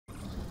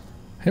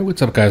Hey,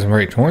 what's up guys, I'm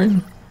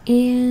Praetorian.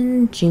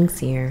 And Jinx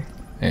here.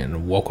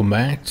 And welcome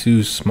back to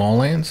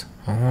Smalland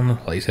on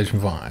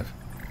PlayStation 5.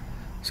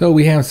 So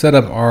we have set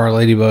up our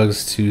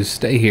ladybugs to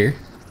stay here,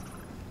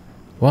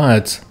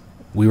 but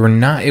we were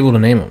not able to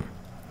name them.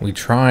 We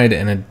tried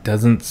and it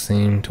doesn't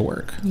seem to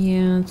work.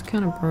 Yeah, it's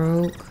kind of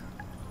broke.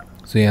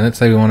 So yeah, let's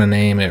say we want to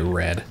name it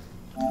Red.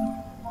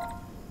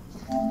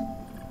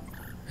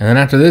 And then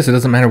after this, it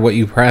doesn't matter what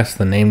you press,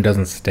 the name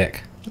doesn't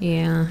stick.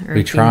 Yeah, or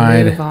we if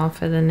tried you move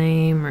off of the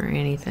name or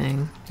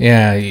anything.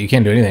 Yeah, you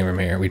can't do anything from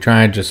here. We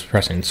tried just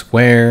pressing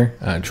square.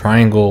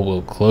 Triangle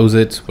will close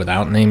it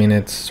without naming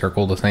it.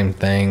 Circle, the same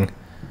thing.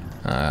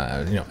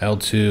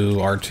 L2,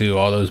 R2,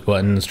 all those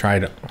buttons.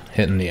 Tried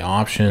hitting the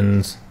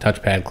options.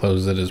 Touchpad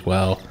closes it as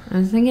well. I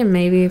was thinking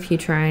maybe if you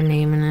try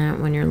naming it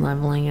when you're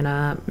leveling it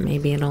up,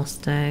 maybe it'll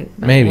stick.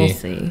 But Maybe. We'll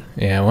see.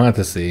 Yeah, we'll have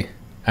to see.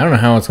 I don't know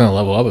how it's going to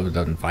level up if it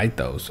doesn't fight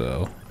though,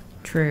 so.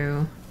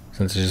 True.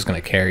 Since it's just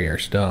going to carry our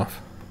stuff.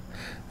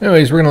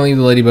 Anyways, we're going to leave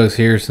the ladybugs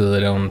here so they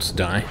don't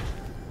die.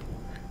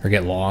 Or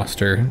get lost,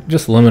 or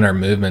just limit our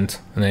movement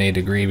in any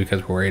degree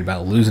because we're worried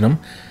about losing them.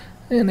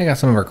 And they got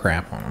some of our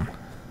crap on them.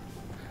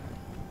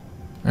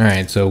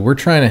 Alright, so we're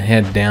trying to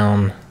head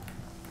down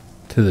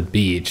to the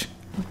beach.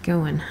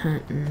 Going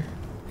hunting.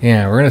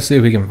 Yeah, we're going to see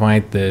if we can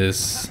fight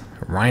this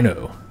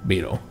rhino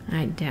beetle.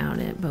 I doubt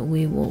it, but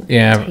we will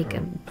take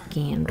a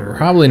gander. We're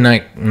probably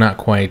not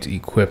quite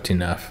equipped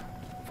enough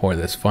for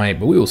this fight,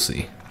 but we will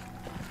see.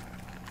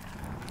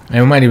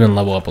 And we might even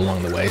level up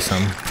along the way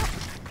some.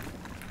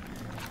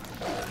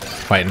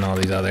 Fighting all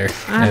these other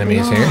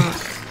enemies here.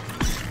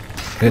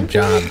 Good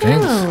job,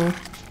 Jinx.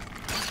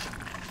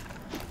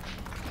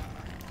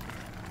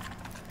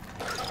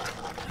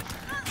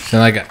 So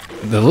like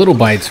the little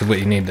bites are what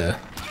you need to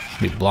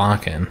be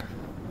blocking.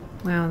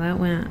 Wow, that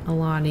went a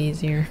lot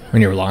easier.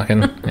 When you're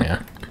blocking,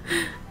 yeah.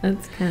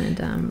 That's kind of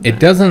dumb. It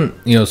doesn't,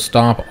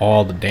 stop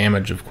all the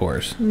damage, of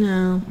course.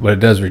 No. But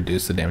it does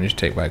reduce the damage you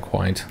take by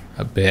quite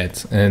a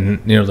bit.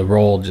 And, the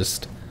roll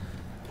just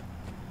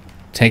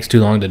takes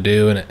too long to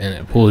do, and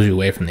it pulls you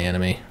away from the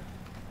enemy.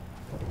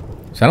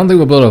 So I don't think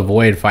we'll be able to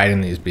avoid fighting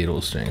these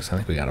beetles, Jinx. I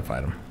think we gotta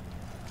fight them.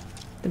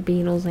 The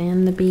beetles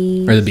and the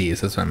bees. Or the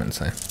bees, that's what I meant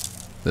to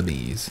say. The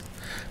bees.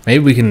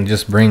 Maybe we can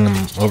just bring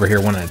them over here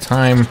one at a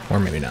time, or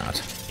maybe not.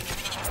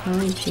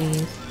 Oh,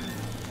 jeez.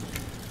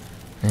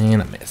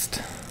 And I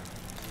missed.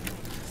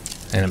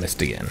 And I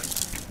missed again.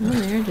 Oh,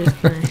 they're just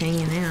kind of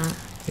hanging out.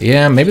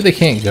 Yeah, maybe they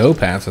can't go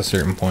past a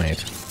certain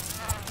point.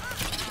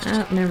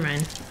 Oh, never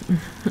mind.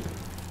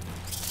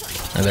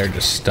 Or they're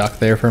just stuck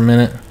there for a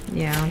minute.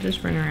 Yeah, I'll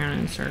just run around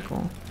in a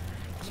circle.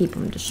 Keep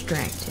them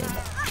distracted.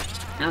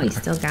 Oh, he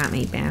still got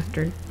me,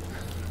 bastard.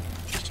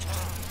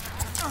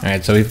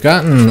 Alright, so we've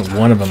gotten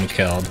one of them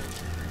killed.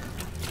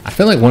 I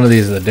feel like one of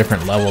these is a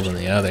different level than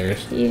the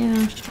others.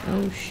 Yeah.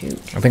 Oh, shoot.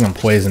 I think I'm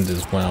poisoned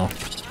as well.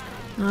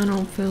 I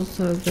don't feel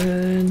so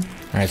good.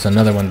 Alright, so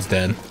another one's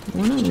dead.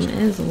 One of them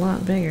is a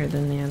lot bigger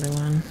than the other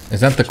one.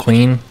 Is that the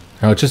queen?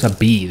 No, it's just a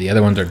bee. The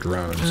other ones are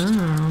drones.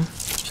 Oh.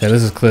 So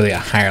this is clearly a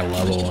higher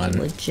level one.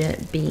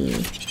 Legit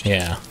bee.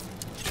 Yeah.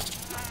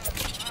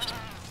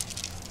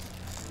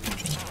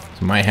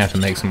 So might have to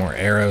make some more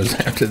arrows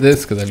after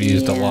this because I've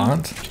used a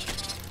lot.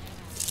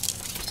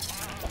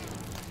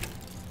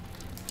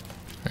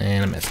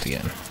 And I missed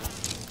again.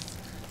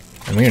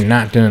 And we are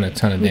not doing a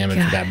ton of damage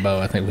with that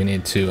bow. I think we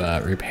need to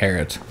repair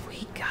it.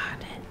 We got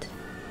it.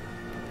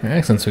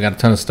 Excellent, so we got a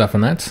ton of stuff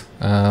on that.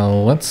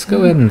 Let's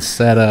go ahead and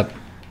set up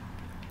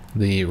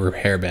the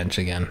repair bench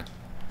again.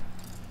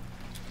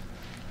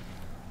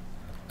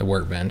 The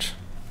workbench.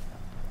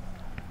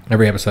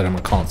 Every episode I'm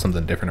going to call it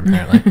something different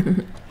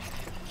apparently.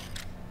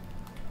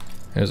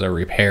 There's a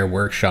repair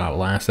workshop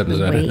last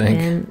episode, I think.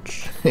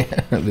 Bench.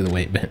 Yeah, it'll be the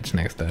weight bench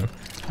next time.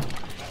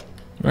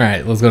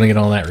 Alright, let's go and get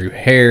all that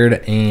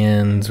repaired,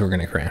 and we're going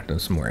to craft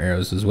some more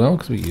arrows as well,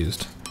 because we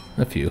used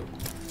a few.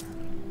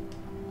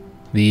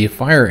 The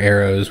fire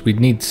arrows, we'd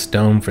need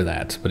stone for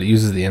that, but it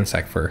uses the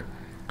insect fur.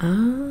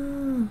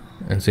 Oh.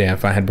 And so yeah,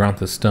 if I had brought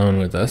the stone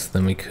with us,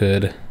 then we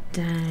could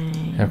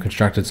have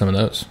constructed some of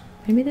those.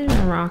 Maybe there's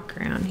a rock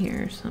around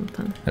here or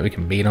something. That we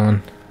can beat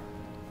on.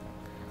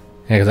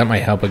 Yeah, because that might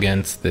help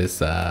against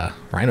this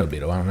rhino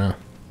beetle, I don't know.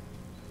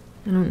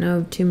 I don't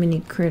know too many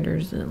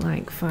critters that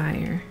like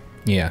fire.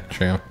 Yeah,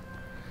 true.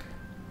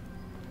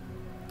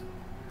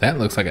 That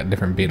looks like a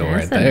different beetle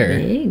right there.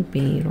 That's a big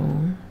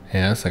beetle.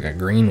 Yeah, it's like a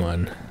green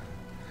one.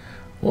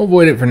 We'll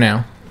avoid it for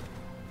now.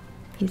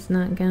 He's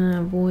not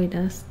gonna avoid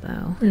us,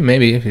 though.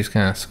 Maybe if he's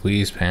kind of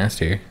squeezed past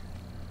here.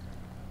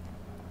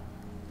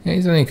 Yeah,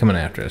 he's only coming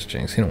after us,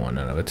 Jinx. He don't want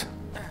none of it.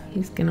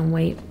 He's gonna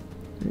wait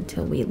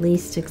until we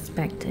least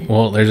expect it.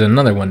 Well, there's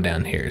another one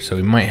down here, so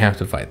we might have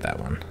to fight that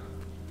one.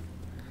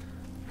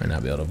 Might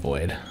not be able to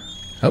avoid.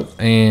 Oh,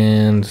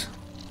 and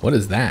what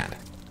is that?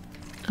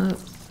 Oh,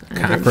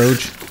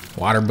 cockroach?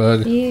 Water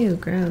bug? Ew,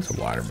 gross. It's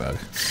a water bug.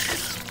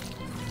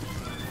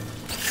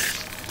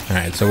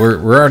 Alright, so we're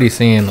already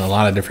seeing a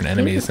lot of different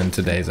enemies in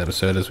today's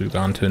episode as we've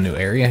gone to a new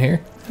area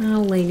here.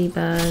 Oh,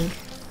 ladybug.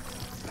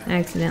 I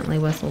accidentally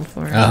whistled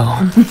for it.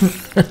 Oh.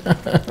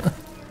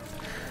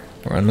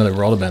 Or another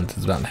world event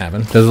is about to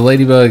happen. Does the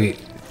ladybug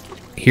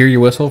hear your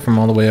whistle from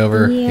all the way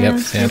over? Yeah, Yep,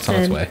 yeah, it's on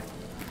its way.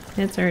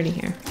 It's already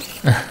here.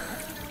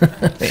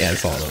 Yeah,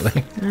 it's all over.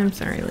 I'm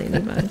sorry,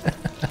 ladybug.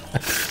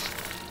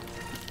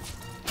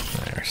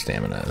 Our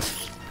stamina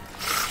is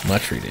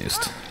much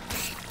reduced.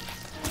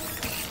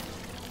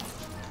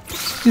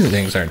 These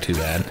things aren't too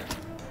bad.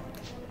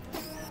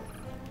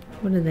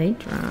 What do they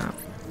drop?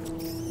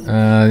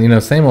 You know,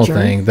 same old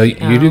thing. Though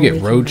you do get we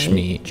can roach make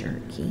meat.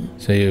 jerky.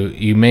 So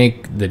you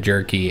make the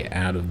jerky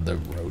out of the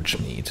roach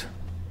meat.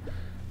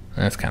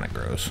 That's kind of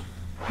gross.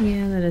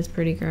 Yeah, that is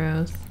pretty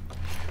gross.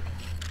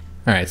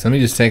 Alright, so let me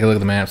just take a look at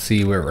the map,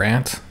 see where we're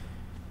at.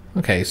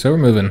 Okay, so we're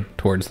moving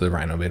towards the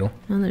rhino beetle.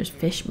 Oh, there's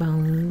fish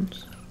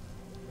bones.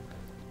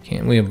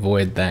 Can't we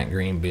avoid that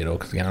green beetle?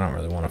 Because again, I don't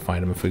really want to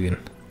fight him if we can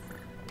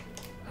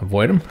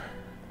avoid him.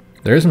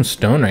 There is some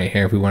stone right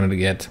here if we wanted to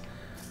get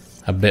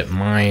a bit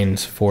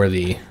mines for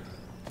the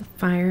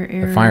Fire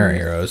arrows. the fire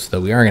arrows,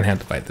 though we are going to have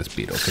to fight this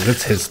beetle because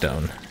it's his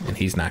stone and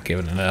he's not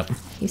giving it up.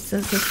 He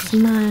says it's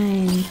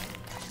mine.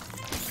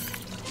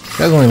 This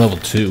guy's only level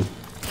 2.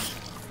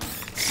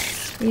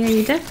 Yeah,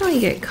 you definitely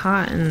get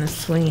caught in the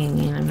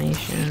swinging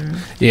animation.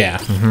 Yeah.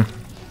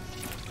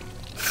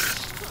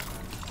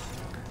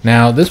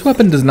 Now, this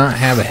weapon does not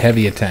have a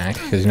heavy attack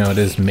because, you know, it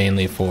is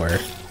mainly for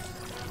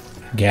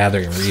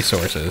gathering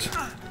resources.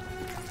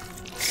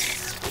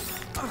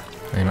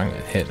 And I'm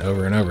going to hit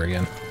over and over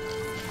again.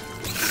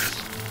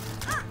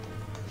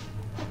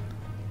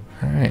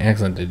 Alright,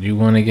 excellent. Did you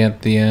want to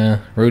get the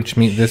roach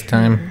meat this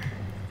time?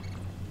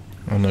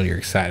 I know you're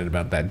excited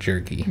about that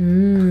jerky.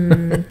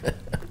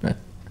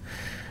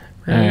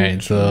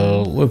 Alright,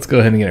 so let's go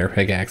ahead and get our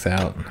pickaxe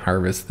out and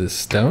harvest this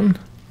stone.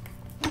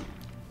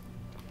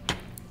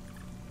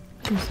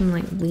 There's some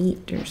like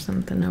wheat or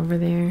something over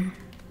there.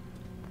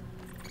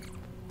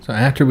 So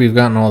after we've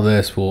gotten all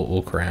this,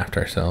 we'll craft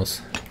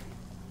ourselves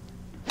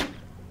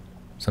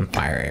some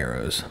fire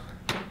arrows.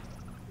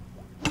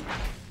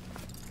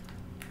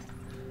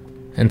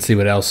 And see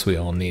what else we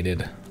all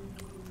needed.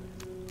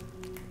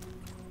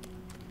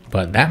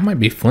 But that might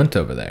be flint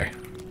over there.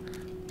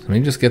 So let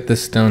me just get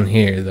this stone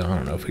here, though I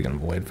don't know if we can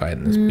avoid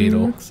fighting this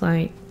beetle. Looks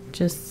like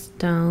just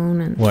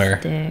stone and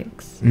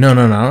sticks. No,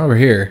 not over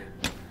here.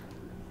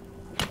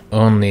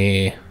 On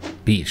the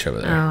beach over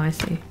there. Oh, I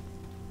see.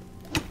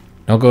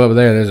 Don't go up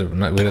there.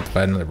 We'd have to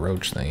fight another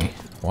roach thingy.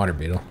 Water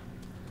beetle.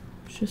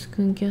 Just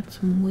gonna get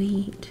some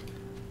wheat.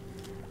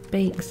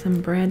 Bake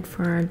some bread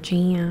for our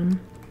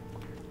jam.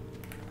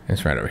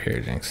 It's right over here,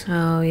 Jinx.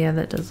 Oh, yeah,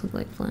 that does look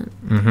like flint.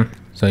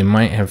 So we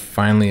might have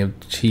finally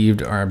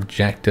achieved our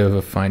objective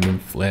of finding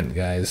flint,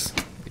 guys.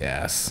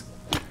 Yes.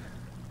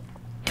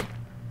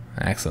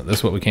 Excellent. This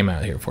is what we came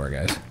out here for,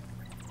 guys.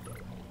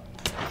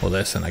 Well,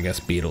 this and I guess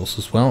beetles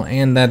as well.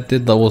 And that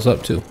did level us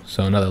up too.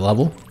 So another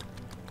level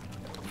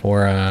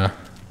for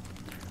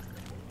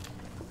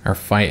our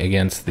fight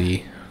against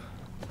the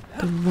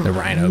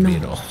rhino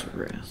beetle.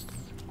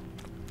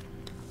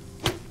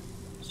 I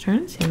was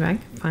trying to see if I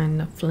can find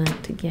the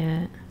flint to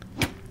get.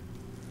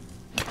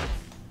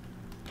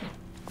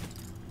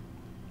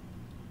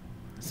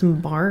 Some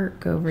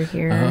bark over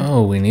here.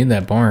 Oh, we need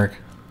that bark.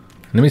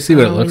 Let me see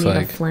what it looks we need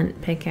like. A flint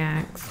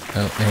pickaxe.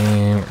 Oh,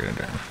 and we're gonna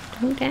drown.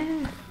 Don't die.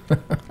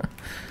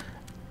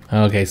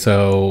 Okay,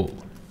 so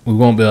we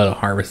won't be able to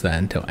harvest that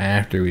until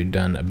after we've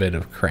done a bit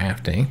of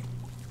crafting.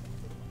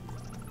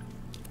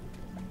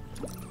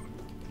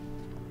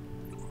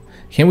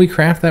 Can we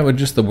craft that with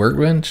just the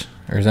workbench?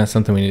 Or is that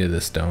something we needed the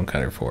stone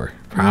cutter for?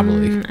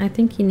 Probably. I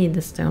think you need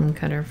the stone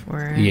cutter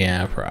for it.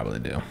 Yeah, probably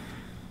do.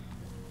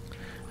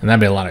 And that'd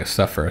be a lot of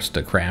stuff for us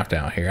to craft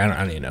out here. I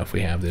don't even know if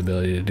we have the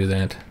ability to do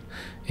that.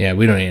 Yeah,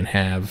 we don't even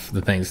have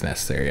the things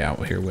necessary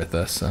out here with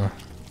us, so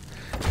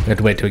we have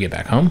to wait till we get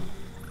back home.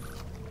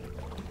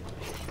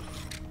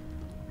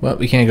 But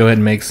we can go ahead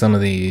and make some of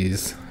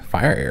these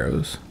fire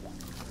arrows.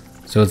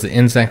 So it's the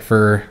insect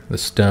fur, the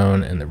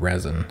stone, and the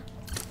resin.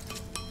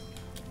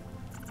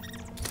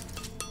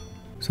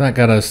 So that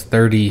got us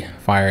 30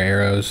 fire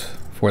arrows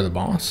for the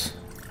boss.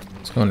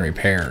 Let's go and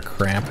repair our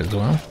crap as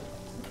well.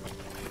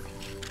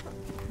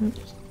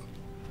 Oops.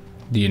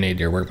 Do you need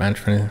your workbench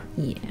for anything?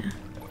 Yeah.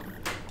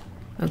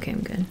 Okay,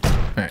 I'm good.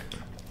 Alright.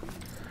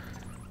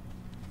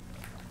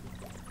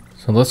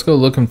 So let's go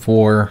looking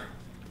for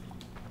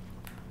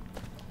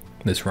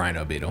this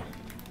rhino beetle.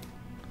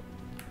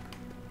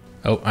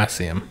 Oh, I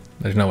see him.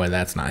 There's no way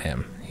that's not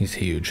him. He's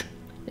huge.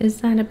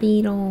 Is that a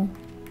beetle?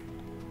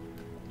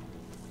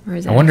 Or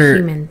is that a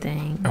human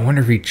thing? I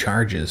wonder if he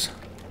charges.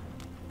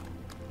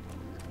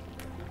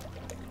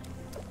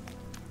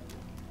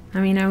 I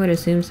mean, I would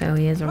assume so.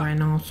 He is a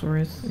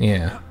rhinoceros.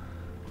 Yeah.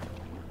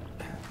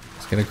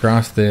 Let's get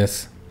across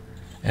this.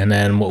 And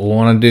then what we'll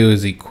want to do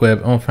is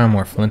equip... Oh, I found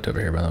more flint over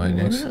here, by the way,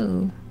 Jinx.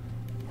 Whoa.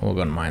 We'll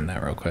go and mine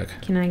that real quick.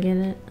 Can I get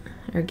it?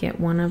 Or get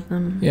one of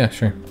them? Yeah,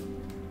 sure.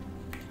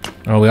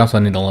 Oh, we also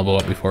need to level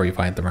up before we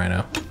fight the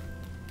rhino.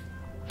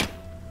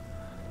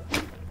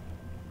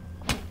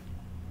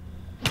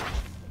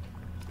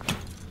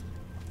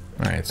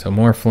 Alright, so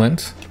more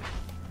flint.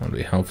 That'll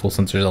be helpful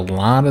since there's a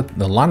lot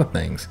of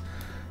things.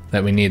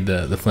 that we need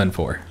the flint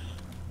for.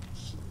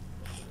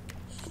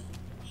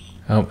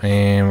 Oh,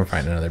 and we're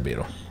fighting another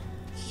beetle.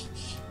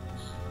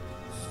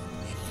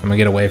 I'm gonna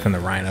get away from the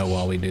rhino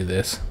while we do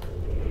this.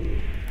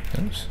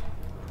 Oops.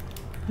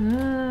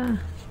 Ah,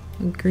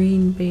 a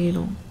green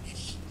beetle.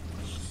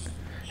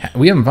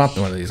 We haven't fought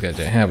one of these guys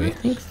yet, have we? I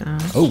think so.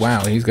 Oh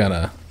wow, he's got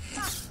a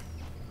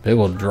big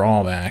old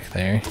drawback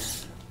there.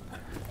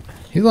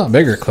 He's a lot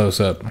bigger close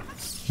up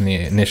than he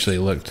initially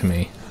looked to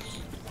me.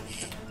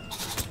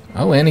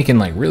 Oh, and he can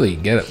like really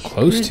get up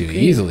close to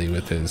easily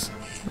with his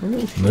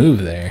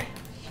move there.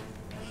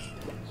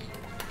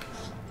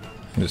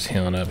 I'm just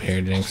healing up here,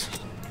 Jinx.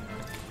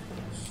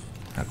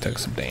 I took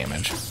some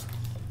damage.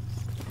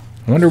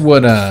 I wonder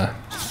what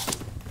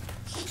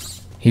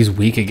he's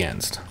weak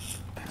against.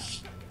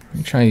 Let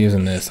me try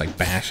using this, like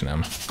bashing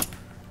him.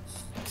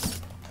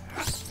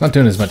 It's not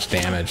doing as much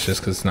damage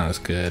just because it's not as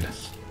good.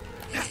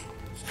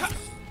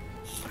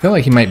 I feel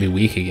like he might be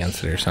weak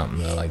against it or something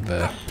though. Like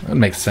that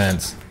makes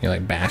sense. You're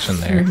like bashing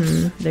there.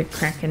 They're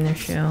cracking their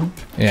shell.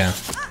 Yeah.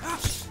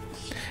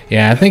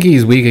 Yeah, I think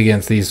he's weak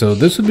against these, so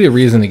this would be a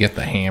reason to get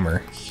the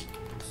hammer.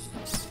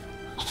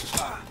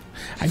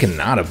 I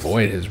cannot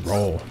avoid his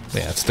roll.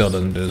 Yeah, it still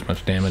doesn't do as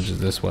much damage as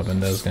this weapon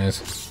does,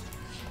 guys.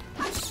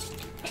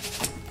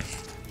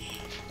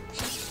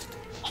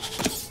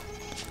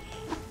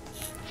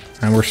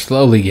 And we're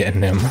slowly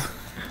getting him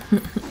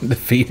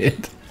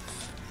defeated.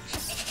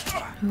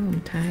 Oh,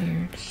 I'm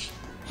tired.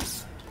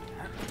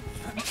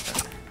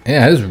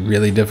 Yeah, it is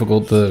really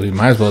difficult to... You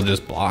might as well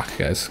just block,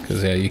 guys.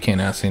 Because, yeah, you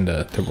cannot seem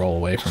to roll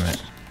away from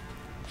it.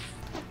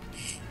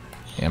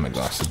 Yeah, I'm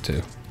exhausted,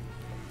 too.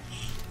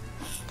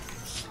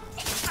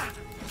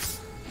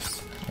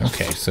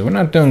 Okay, so we're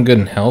not doing good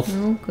in health.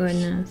 Oh,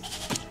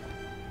 goodness.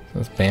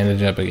 Let's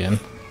bandage up again.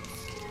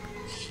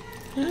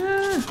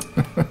 Ah.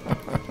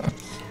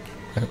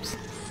 Oops.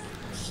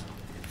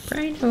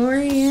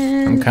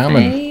 Praetorian, I'm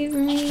coming. save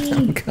me.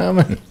 I'm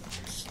coming.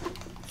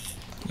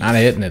 Not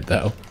hitting it,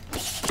 though.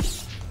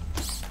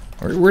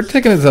 We're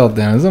taking itself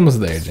down. It's almost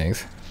there,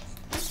 Jinx.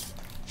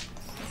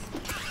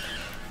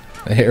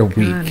 There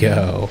we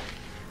go.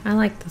 I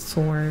like the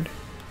sword.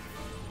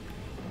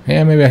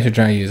 Yeah, maybe I should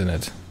try using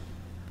it.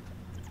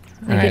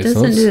 Like, it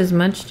doesn't do as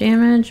much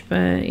damage, but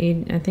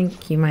I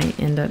think you might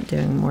end up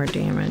doing more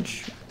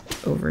damage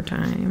over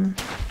time.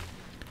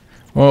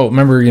 Well,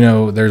 remember, you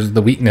know, there's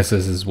the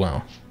weaknesses as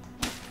well.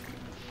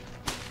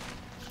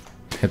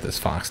 Hit this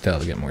foxtail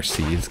to get more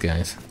seeds,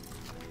 guys.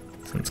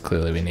 Since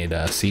clearly we need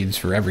seeds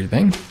for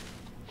everything.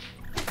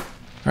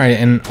 Alright,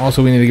 and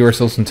also we need to give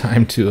ourselves some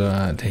time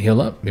to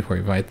heal up before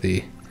we fight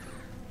the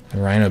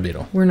rhino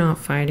beetle. We're not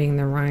fighting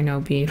the rhino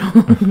beetle.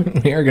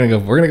 We're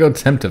gonna go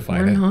attempt to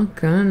fight it. We're not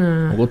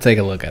gonna. We'll take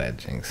a look at it,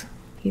 Jinx.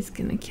 He's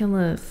gonna kill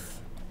us.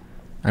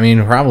 I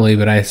mean, probably,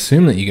 but I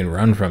assume that you can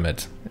run from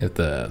it if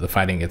the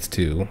fighting gets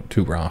too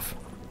rough.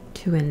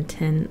 Too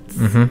intense.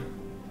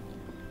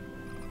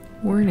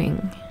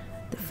 Warning.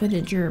 The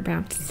footage you're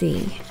about to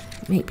see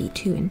may be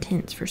too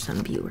intense for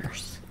some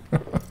viewers.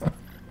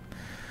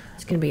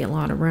 It's gonna be a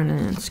lot of running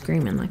and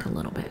screaming like a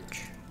little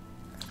bitch.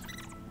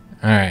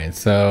 Alright,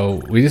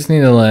 so we just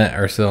need to let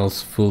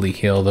ourselves fully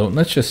heal, though.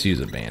 Let's just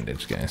use a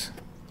bandage, guys.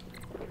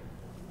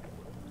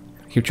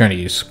 Keep trying to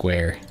use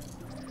square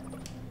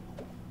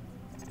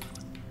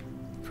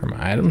for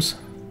my items.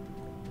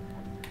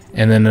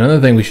 And then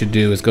another thing we should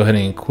do is go ahead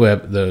and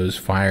equip those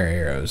fire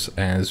arrows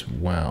as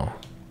well.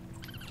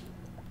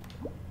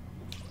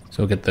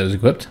 So we'll get those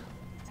equipped.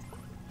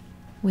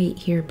 Wait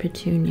here,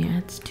 Petunia.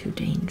 It's too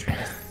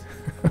dangerous.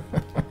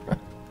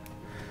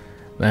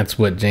 That's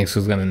what Jinx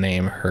was going to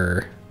name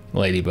her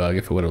ladybug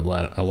if it would have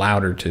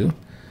allowed her to.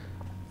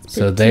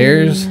 So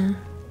there's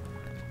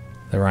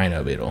the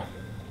rhino beetle.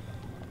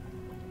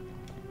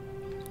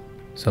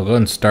 So go ahead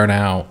and start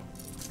out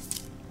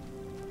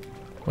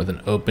with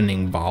an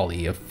opening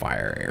volley of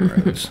fire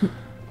arrows.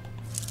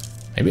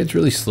 Maybe it's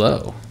really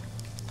slow.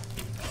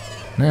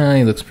 Nah,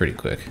 he looks pretty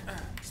quick.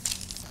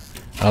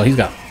 Oh, he's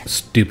got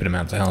stupid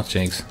amounts of health,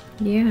 Jinx.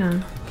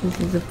 Yeah, because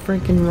he's a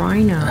freaking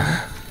rhino.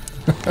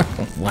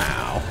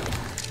 Wow.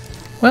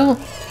 Well,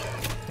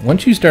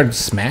 once you start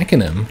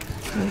smacking him...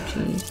 Oh,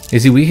 jeez.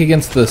 Is he weak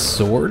against the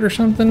sword or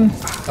something?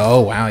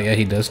 Oh, wow, yeah,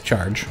 he does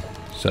charge.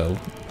 So,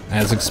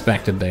 as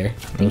expected there.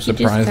 No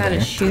surprise there. You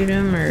just gotta shoot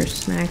him or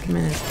smack him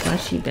in his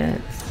fleshy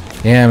bits.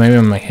 Yeah, maybe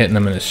I'm like hitting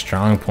him in his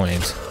strong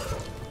points.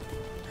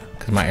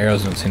 Because my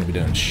arrows don't seem to be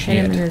doing shit.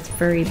 Hit him in his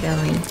furry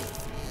belly.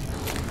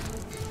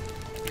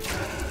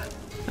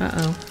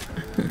 Uh-oh.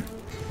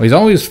 Well, he's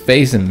always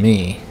facing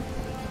me.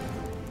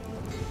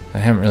 I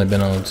haven't really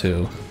been able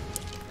to...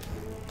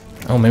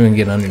 Oh, maybe we can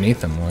get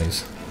underneath him while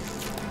he's...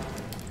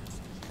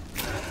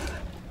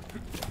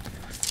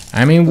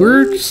 I mean,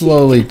 we're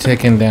slowly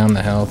ticking down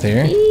the health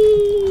here.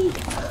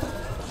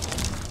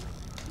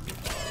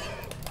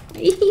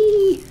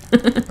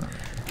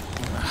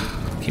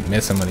 Keep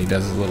missing when he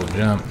does his little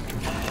jump.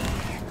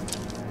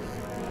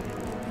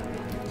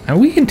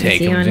 And we can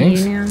take him,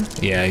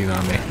 Jinx. Yeah, he's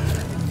on me.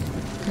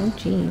 Oh,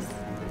 jeez.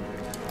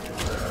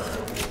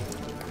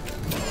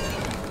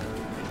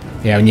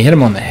 Yeah, when you hit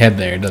him on the head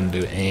there, it doesn't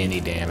do any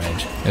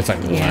damage. It's like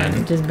Yeah,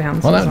 one. it just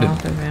bounces Well, that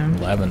off of him.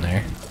 11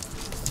 there.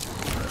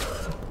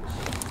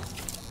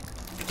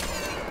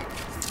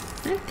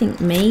 I think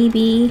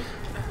maybe.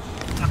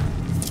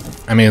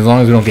 I mean, as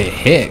long as we don't get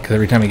hit, because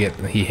every time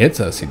he hits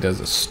us, he does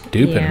a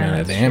stupid Yeah,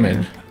 amount of that's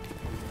damage. true.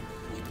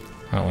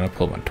 I don't want to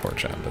pull my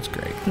torch out. That's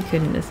great. He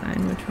couldn't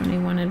decide which one he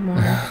wanted more.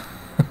 Alright,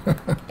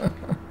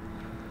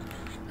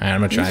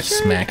 I'm gonna try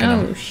smacking Oh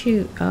him.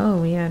 shoot!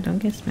 Oh yeah, don't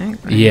get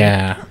smacked. By him.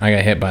 Yeah, I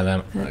got hit by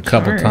them a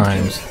couple Charge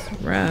times,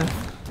 is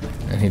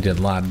rough. and he did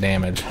a lot of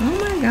damage. Oh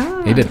my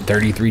god! He did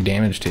 33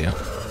 damage to you.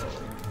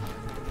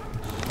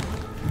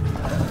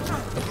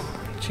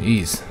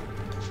 Jeez.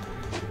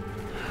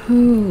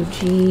 Oh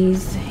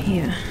jeez,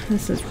 yeah,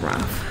 this is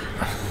rough.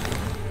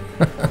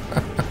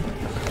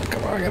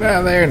 Come on, get out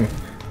of there.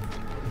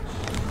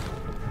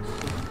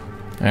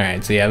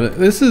 Alright, so yeah,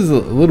 this is a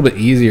little bit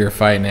easier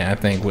fighting it, I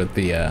think, with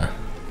the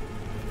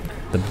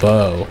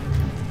bow. Ow,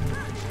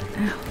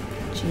 Yeah,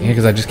 jeez.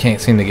 because I just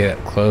can't seem to get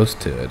close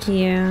to it.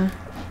 Yeah.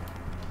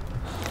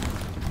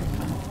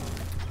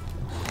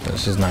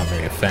 It's just not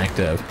very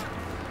effective.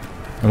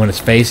 And when it's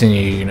facing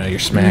you, you know, you're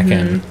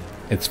smacking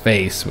its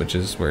face, which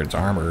is where it's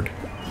armored.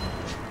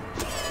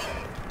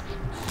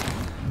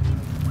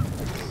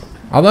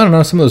 Although I don't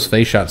know, some of those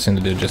face shots seem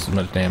to do just as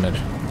much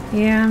damage.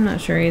 Yeah, I'm not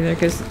sure either,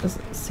 because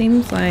it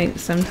seems like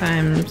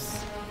sometimes...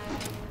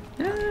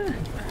 as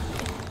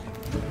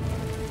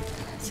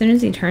soon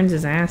as he turns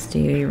his ass to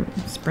you,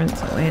 he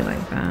sprints away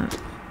like that.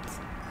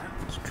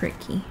 It's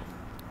tricky.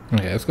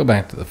 Okay, let's go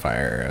back to the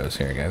fire arrows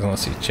here, guys,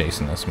 unless he's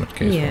chasing us, in which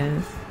case... He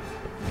is.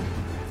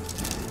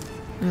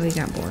 Oh, he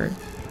got bored.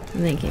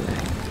 And then he came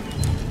back.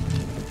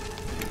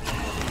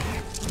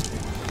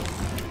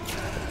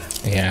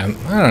 Yeah,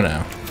 I don't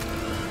know.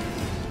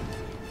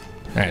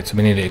 Alright, so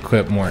we need to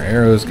equip more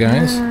arrows,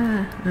 guys.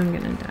 Ah, I'm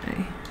gonna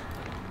die.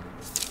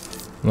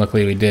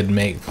 Luckily, we did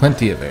make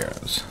plenty of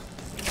arrows.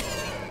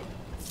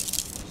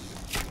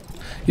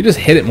 You just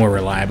hit it more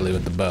reliably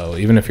with the bow,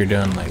 even if you're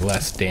doing like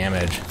less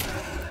damage.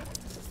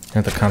 You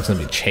have to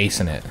constantly be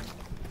chasing it.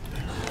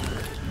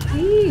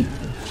 Eee.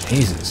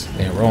 Jesus,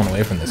 yeah, rolling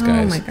away from this,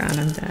 guys. Oh my god,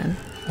 I'm dead.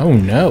 Oh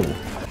no!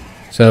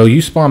 So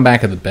you spawn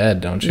back at the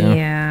bed, don't you?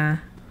 Yeah.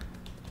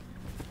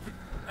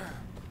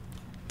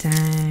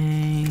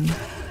 Dang.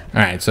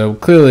 Alright, so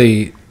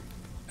clearly,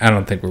 I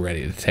don't think we're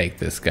ready to take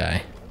this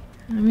guy.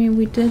 I mean,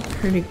 we did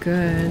pretty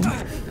good.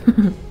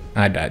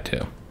 I died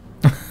too.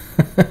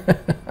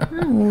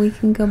 Oh, well, we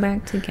can go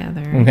back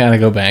together. We gotta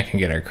go back and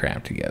get our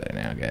crap together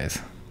now, guys.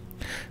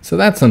 So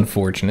that's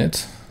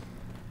unfortunate.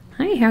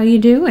 Hi, how you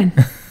doing?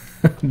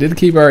 Did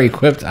keep our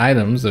equipped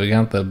items, so we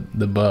got the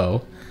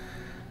bow.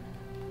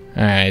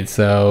 Alright,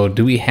 so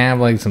do we have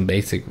like some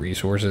basic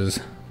resources?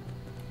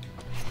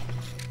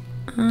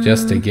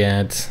 Just to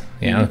get...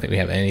 Yeah, I don't think we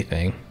have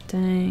anything.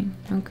 Dang,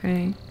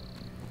 okay.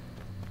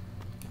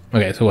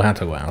 Okay, so we'll have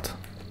to go out.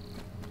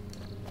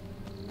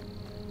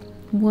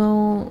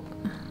 Well,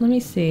 let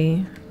me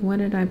see. What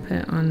did I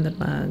put on the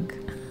bug?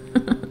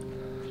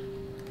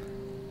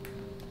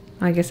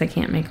 I guess I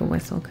can't make a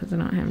whistle because I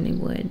don't have any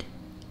wood.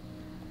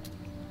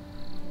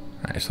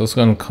 Alright, so let's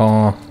go and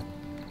call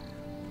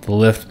the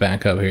lift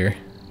back up here.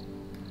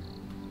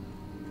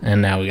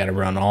 And now we gotta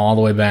run all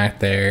the way back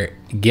there,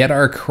 get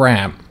our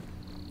crap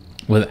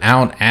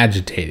without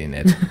agitating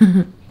it.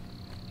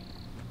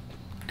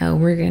 Oh,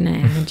 we're gonna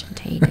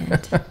agitate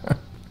it.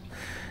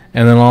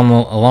 And then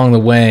along the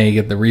way,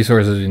 get the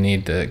resources we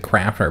need to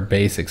craft our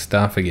basic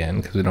stuff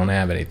again, because we don't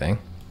have anything.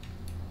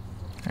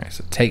 Alright,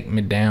 so take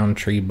me down,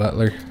 tree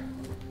butler.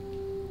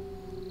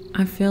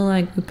 I feel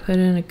like we put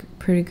in a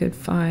pretty good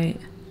fight.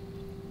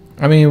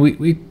 I mean,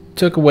 we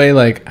took away,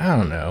 like, I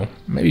don't know,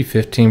 maybe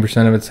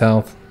 15% of its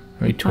health.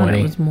 Maybe 20. I thought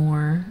it was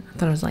more. I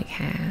thought it was like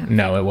half.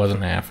 No, it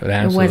wasn't half. It It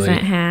absolutely...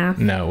 wasn't half?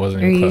 No, it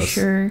wasn't Are even you close.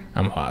 sure?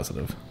 I'm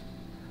positive.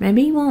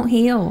 Maybe he won't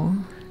heal.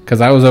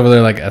 Because I was over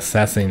there, like,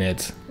 assessing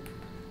it,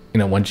 you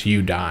know, once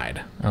you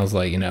died. I was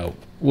like, you know,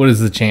 what is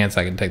the chance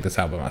I can take this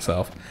out by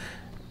myself?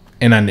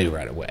 And I knew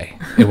right away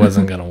it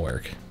wasn't going to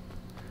work.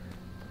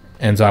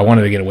 And so I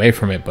wanted to get away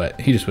from it,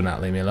 but he just would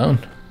not leave me alone.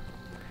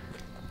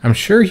 I'm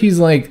sure he's,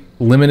 like,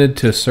 limited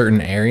to a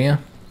certain area.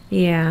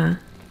 Yeah.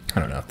 I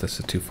don't know if this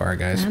is too far,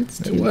 guys. That's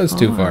too It was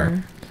too far.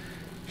 far.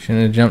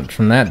 Shouldn't have jumped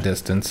from that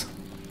distance.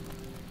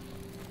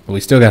 But we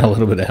still got a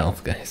little bit of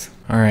health, guys.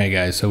 Alright,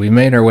 guys, so we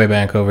made our way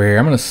back over here.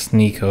 I'm going to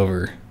sneak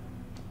over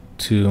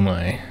to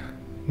my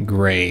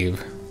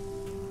grave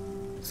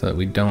so that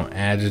we don't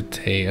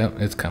agitate. Oh,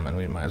 it's coming.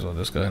 We might as well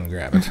just go ahead and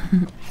grab it.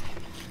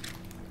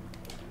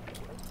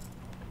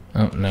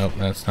 Oh, nope,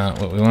 that's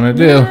not what we want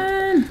to do.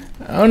 Run!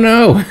 Oh,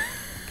 no.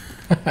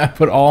 I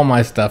put all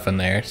my stuff in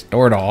there.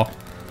 Store it all.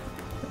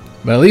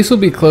 But at least we'll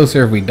be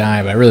closer if we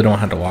die, but I really don't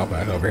have to walk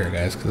back over here,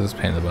 guys, because it's a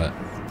pain in the butt.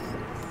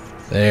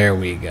 There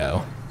we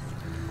go.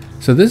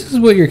 So this is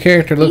what your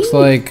character looks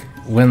like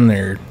when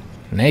they're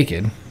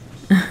naked.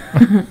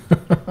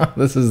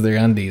 This is their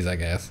undies, I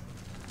guess.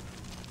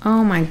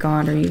 Oh my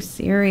god, are you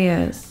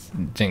serious?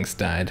 Jinx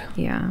died.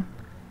 Yeah.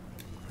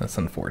 That's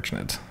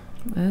unfortunate.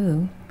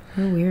 Oh.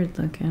 They're weird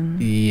looking.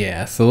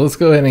 Yeah, so let's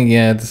go ahead and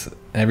get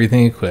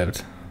everything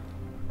equipped.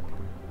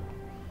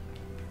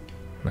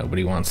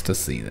 Nobody wants to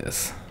see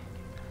this.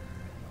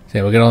 So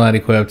yeah, we'll get all that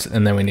equipped,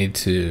 and then we need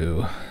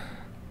to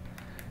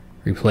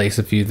replace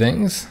a few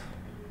things.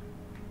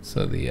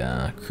 So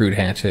the crude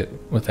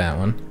hatchet with that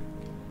one.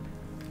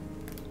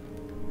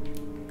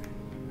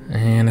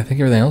 And I think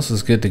everything else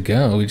is good to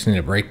go. We just need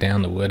to break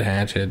down the wood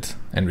hatchet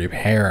and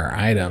repair our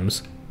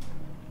items.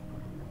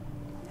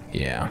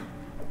 Yeah,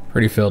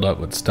 pretty filled up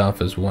with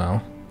stuff as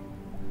well.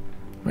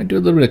 Might do a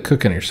little bit of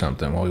cooking or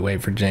something while we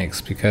wait for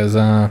Jinx, because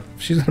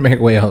she's gonna make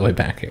her way all the way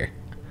back here.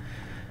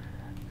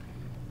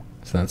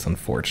 So that's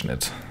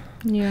unfortunate.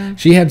 Yeah.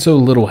 She had so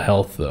little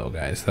health though,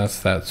 guys.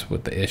 That's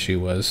what the issue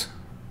was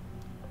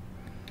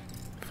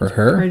for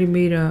her. Pretty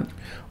beat up.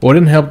 Well, it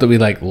didn't help that we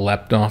like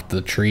leapt off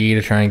the tree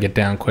to try and get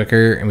down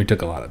quicker, and we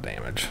took a lot of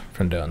damage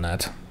from doing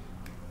that.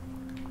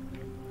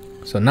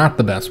 So not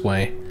the best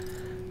way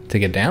to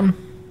get down.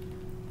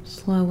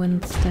 Slow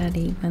and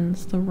steady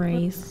wins the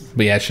race.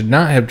 But yeah, I should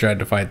not have tried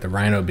to fight the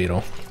rhino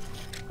beetle.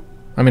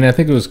 I mean, I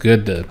think it was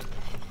good to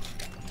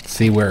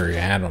see where you're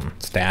at on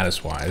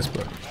status-wise,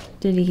 but...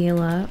 Did he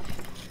heal up?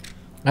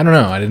 I don't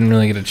know. I didn't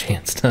really get a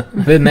chance to...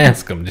 I didn't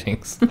ask him,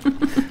 Jinx.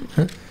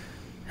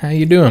 How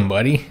you doing,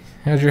 buddy?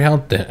 How's your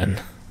health doing?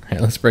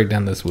 Alright, let's break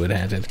down this wood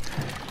hatchet.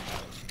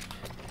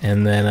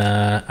 And then,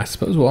 I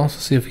suppose we'll also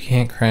see if we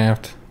can't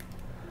craft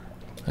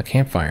a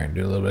campfire and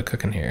do a little bit of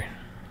cooking here.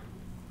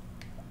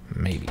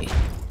 Maybe.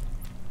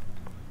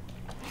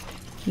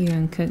 You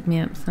can cook me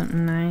up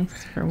something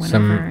nice for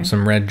whenever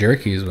Some red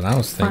jerky is what I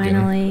was thinking.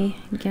 finally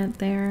get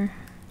there.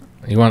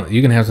 You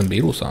can have some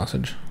beetle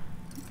sausage.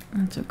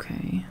 That's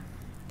okay.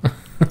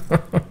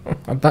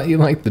 I thought you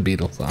liked the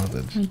beetle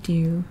sausage. I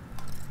do.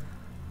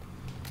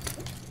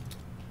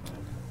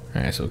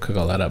 Alright, so we'll cook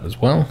all that up as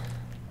well.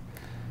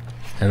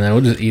 And then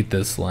we'll just eat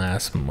this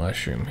last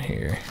mushroom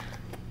here,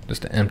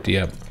 just to empty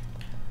up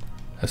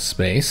a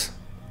space.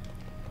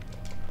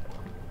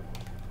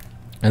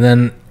 And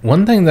then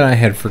one thing that I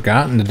had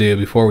forgotten to do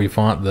before we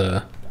fought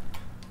the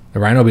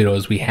rhino beetle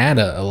is we had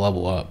a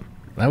level up.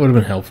 That would have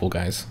been helpful,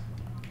 guys,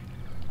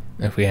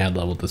 if we had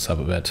leveled this up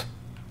a bit.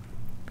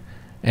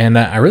 And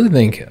I really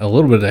think a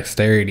little bit of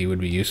dexterity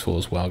would be useful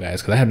as well,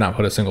 guys, because I have not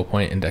put a single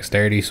point in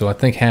dexterity, so I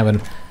think having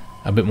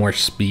a bit more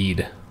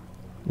speed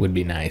would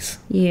be nice.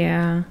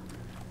 Yeah.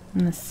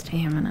 And the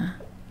stamina.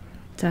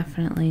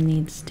 Definitely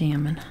need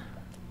stamina.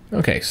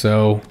 Okay,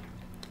 so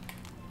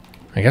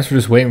I guess we're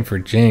just waiting for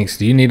Jinx.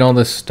 Do you need all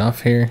this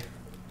stuff here?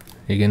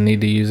 You're gonna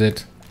need to use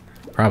it?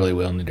 Probably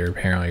will need to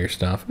repair all your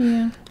stuff.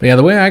 Yeah. But yeah,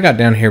 the way I got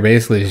down here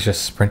basically is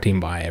just sprinting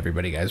by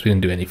everybody, guys. We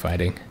didn't do any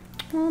fighting.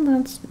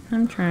 Well,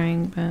 I'm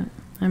trying, but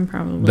I'm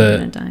probably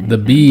gonna die. The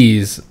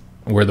bees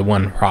were the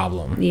one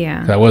problem.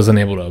 Yeah. 'Cause I wasn't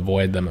able to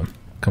avoid them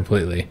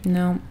completely.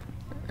 No.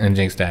 And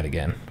Jinx died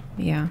again.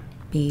 Yeah.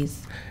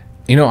 Bees.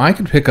 You know, I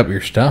could pick up your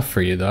stuff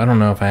for you, though. I don't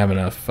know if I have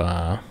enough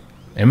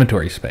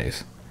inventory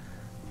space.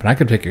 But I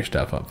could pick your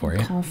stuff up for you.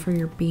 Call for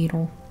your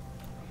beetle.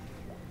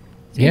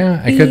 Yeah,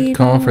 I could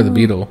call for the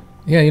beetle.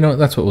 Yeah, you know what?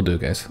 That's what we'll do,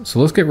 guys. So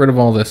let's get rid of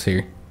all this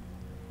here.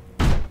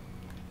 And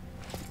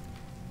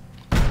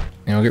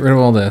we'll get rid of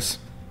all this.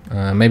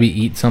 Maybe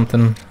eat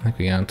something. I think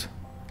we got...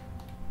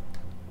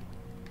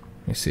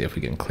 Let me see if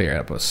we can clear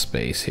up a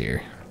space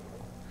here.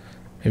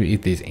 Maybe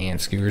eat these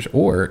ant skewers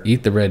or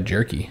eat the red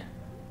jerky.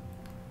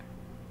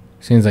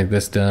 Seems like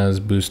this does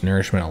boost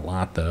nourishment a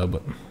lot, though,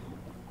 but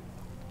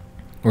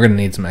we're going to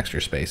need some extra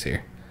space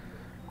here.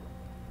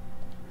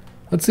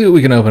 Let's see what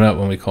we can open up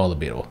when we call the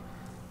beetle.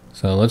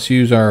 So let's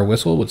use our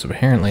whistle, which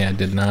apparently I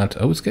did not...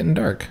 Oh, it's getting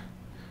dark.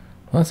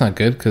 Well, that's not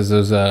good, because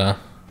those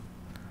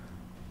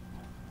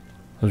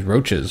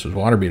roaches, those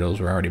water beetles,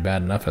 were already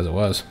bad enough as it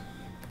was.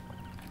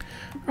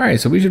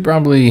 Alright, so we should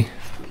probably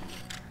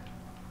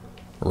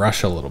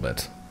rush a little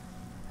bit.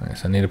 Alright,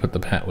 so I need to put the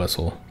pet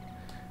whistle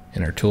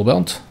in our tool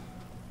belt.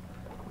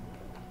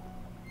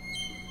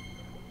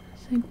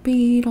 Say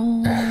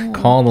beetle.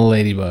 Call the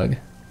ladybug.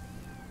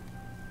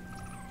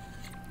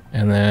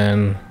 And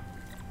then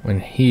when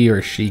he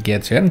or she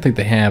gets here, I don't think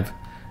they have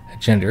a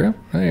gender.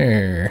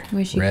 There.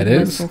 Wish you Red could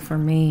is. whistle for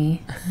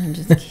me and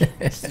just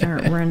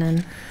start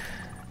running.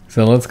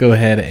 So let's go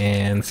ahead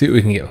and see what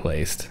we can get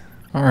placed.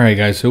 Alright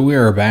guys, so we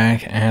are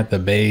back at the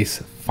base.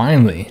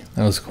 Finally.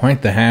 That was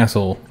quite the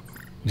hassle.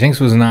 Jinx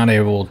was not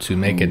able to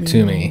make it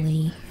to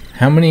me.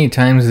 How many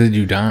times did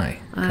you die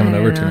coming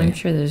over to me? I'm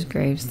sure there's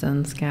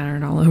gravestones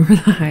scattered all over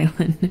the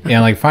island.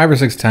 Yeah, like 5 or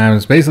 6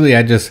 times. Basically,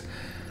 I just,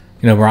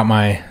 brought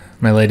my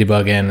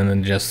ladybug in and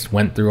then just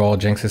went through all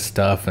Jinx's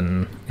stuff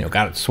and,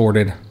 got it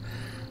sorted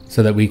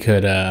so that we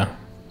could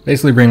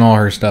basically bring all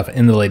her stuff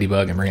in the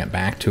ladybug and bring it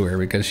back to her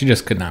because she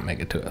just could not make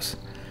it to us.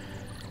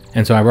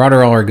 And so I brought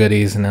her all her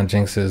goodies, and now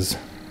Jinx is,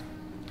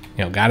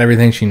 got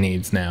everything she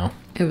needs now.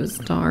 It was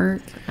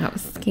dark. I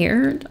was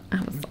scared.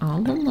 I was all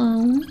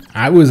alone.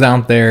 I was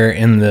out there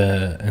in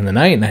the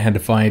night, and I had to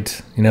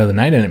fight, the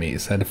night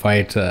enemies. I had to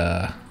fight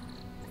a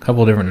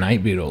couple different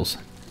night beetles.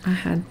 I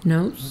had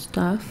no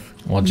stuff.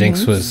 While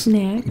Jinx was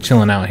snacks.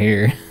 chilling out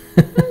here.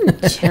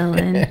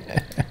 Chilling.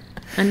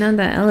 I know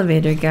that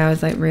elevator guy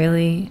was like,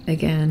 really?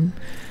 Again?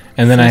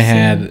 And then I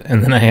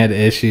had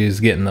issues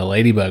getting the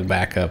ladybug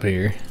back up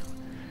here.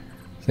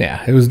 So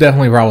yeah, it was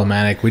definitely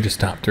problematic. We just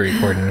stopped the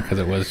recording because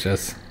it was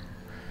just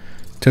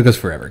took us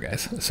forever,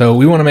 guys. So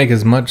we want to make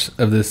as much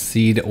of this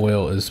seed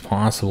oil as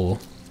possible,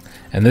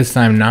 and this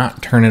time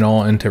not turn it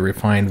all into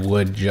refined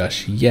wood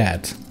just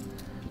yet.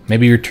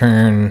 Maybe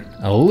turn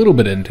a little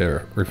bit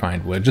into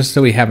refined wood just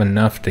so we have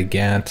enough to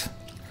get.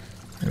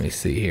 Let me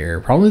see here.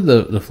 Probably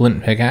the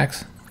flint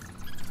pickaxe.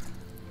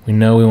 We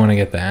know we want to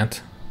get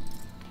that,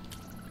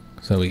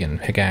 so we can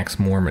pickaxe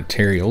more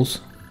materials.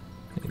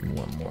 Maybe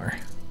one more.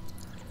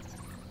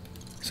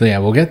 So yeah,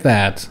 we'll get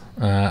that.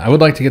 I would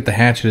like to get the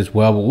hatchet as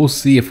well, but we'll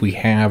see if we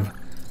have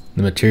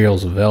the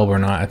materials available or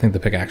not. I think the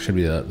pickaxe should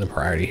be the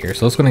priority here.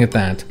 So let's go and get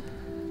that.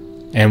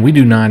 And we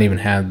do not even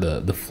have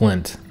the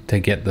flint to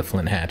get the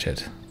flint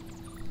hatchet.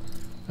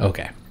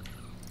 Okay.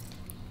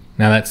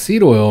 Now that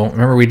seed oil,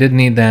 remember we did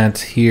need that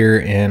here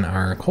in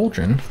our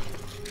cauldron,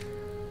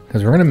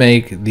 because we're going to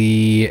make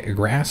the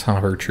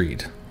grasshopper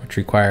treat, which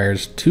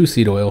requires 2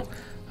 seed oil,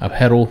 a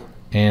petal,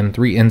 and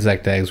 3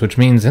 insect eggs, which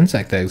means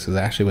insect eggs is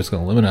actually what's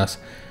going to limit us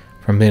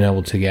from being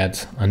able to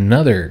get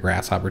another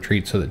grasshopper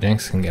treat so that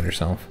Jinx can get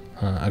herself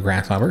a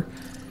grasshopper.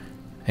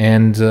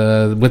 And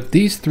with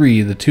these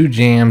 3, the 2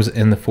 jams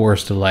and the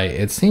Forest Delight,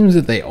 it seems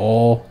that they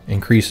all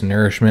increase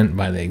nourishment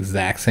by the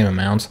exact same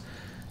amounts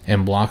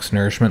and blocks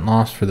nourishment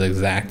loss for the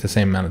exact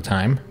same amount of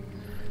time.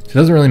 So it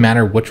doesn't really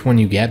matter which one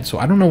you get. So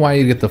I don't know why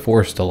you get the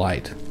Forest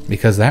Delight,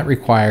 because that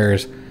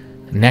requires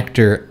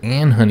nectar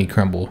and honey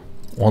crumble,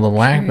 while the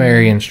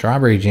blackberry and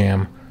strawberry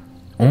jam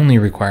only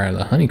require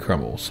the honey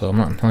crumble. So I'm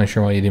not entirely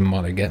sure why you didn't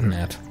bother getting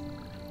that.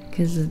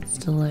 Because it's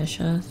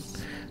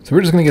delicious. So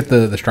we're just going to get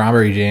the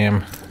strawberry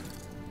jam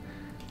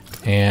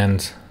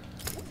and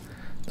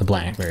the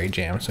blackberry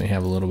jam. So you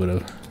have a little bit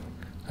of...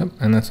 Oh,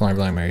 and that's all our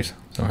blackberries.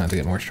 So I'll have to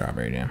get more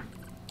strawberry jam.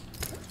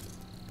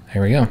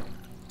 There we go.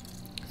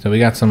 So we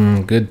got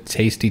some good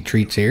tasty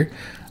treats here.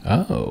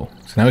 Oh,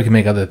 so now we can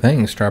make other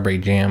things. Strawberry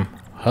jam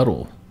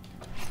huddle.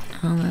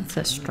 Oh, that's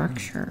a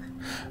structure.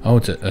 Oh,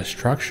 it's a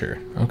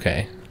structure.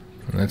 Okay.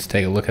 Let's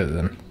take a look at it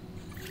then.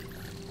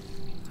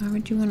 Why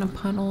would you want a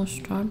puddle of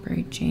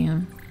strawberry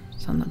jam?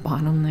 It's on the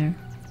bottom there.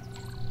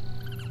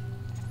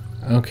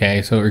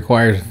 Okay, so it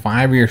requires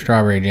 5-year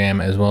strawberry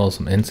jam as well as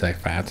some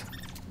insect fat.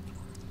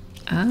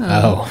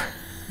 Oh.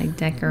 Like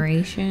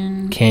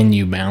decoration? Can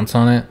you bounce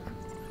on it?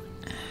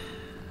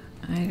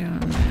 I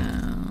don't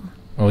know.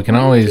 Well, we can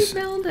always...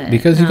 build it?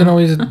 Because you can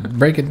always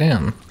break it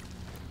down.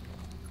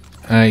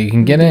 You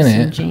can get in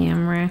it.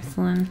 Jam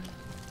wrestling.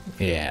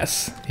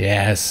 Yes,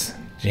 yes,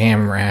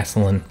 jam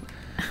wrestling.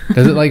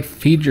 Does it like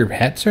feed your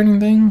pets or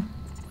anything?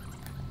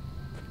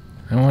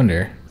 I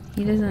wonder.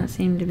 He doesn't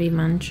seem to be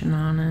munching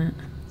on it.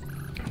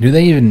 Do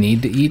they even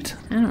need to eat?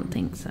 I don't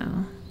think so.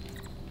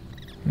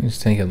 Let's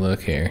take a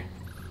look here.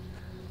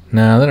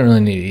 No, they don't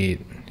really need to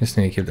eat. Just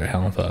need to keep their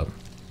health up.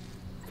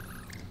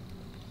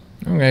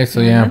 Okay, so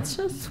yeah. That's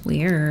just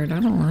weird. I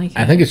don't like it.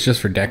 I think it's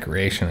just for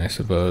decoration, I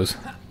suppose.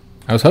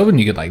 I was hoping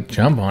you could like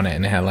jump on it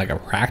and it had like a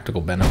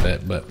practical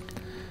benefit, but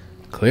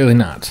clearly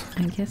not.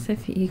 I guess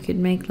if you could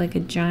make like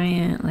a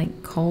giant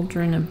like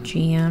cauldron of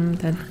jam,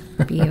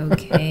 that'd be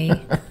okay.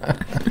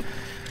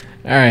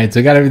 Alright, so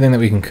we got everything that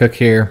we can cook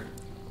here.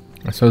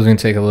 I suppose we can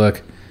take a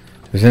look.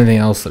 If there's anything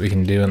else that we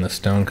can do in the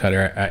stone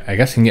cutter, I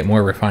guess you can get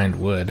more refined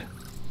wood.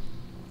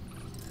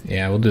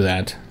 Yeah, we'll do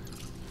that.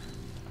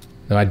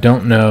 Though I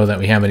don't know that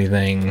we have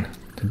anything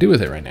to do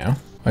with it right now.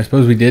 I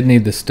suppose we did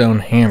need the stone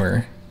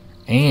hammer,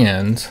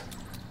 and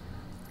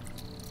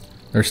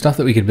there's stuff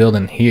that we could build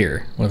in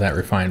here with that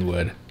refined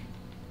wood.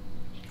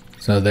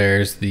 So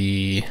there's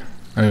the...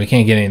 I mean, we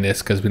can't get any of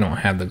this because we don't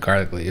have the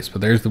garlic leaves,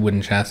 but there's the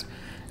wooden chest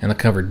and the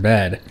covered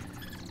bed.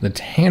 The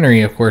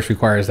tannery, of course,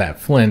 requires that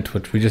flint,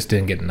 which we just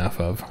didn't get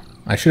enough of.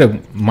 I should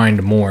have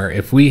mined more.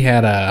 If we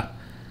had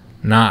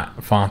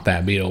not fought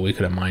that beetle, we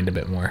could have mined a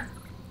bit more.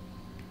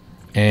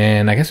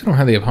 And I guess we don't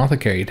have the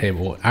apothecary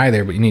table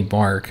either, but you need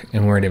bark,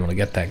 and we weren't able to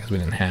get that because we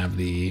didn't have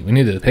the... We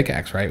needed the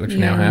pickaxe, right? Which you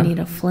now have. We need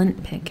a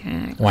flint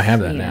pickaxe. Well, I have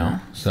that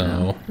now.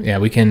 So, yeah,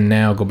 we can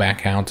now go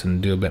back out and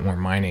do a bit more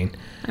mining.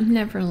 I'm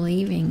never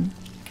leaving.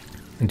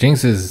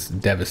 Jinx is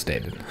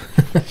devastated.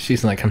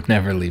 She's like, I'm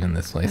never leaving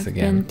this place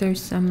again. I've been through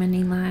so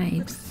many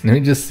lives. Let me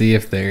just see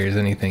if there's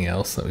anything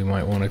else that we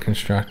might want to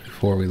construct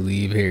before we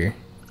leave here.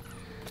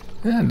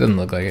 It doesn't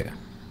look like it.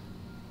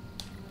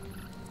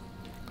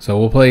 So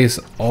we'll place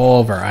all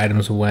of our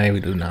items away.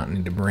 We do not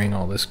need to bring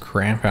all this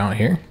crap out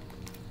here.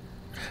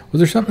 Was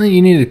there something that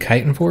you needed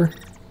chitin for?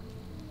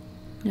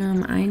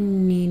 I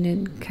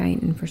needed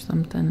chitin for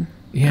something.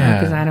 Yeah.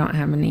 Because I don't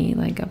have any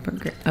like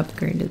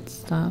upgraded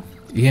stuff.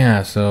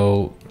 Yeah,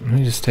 so let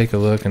me just take a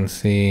look and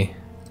see.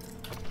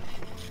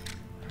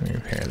 Let me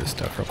repair this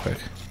stuff real quick.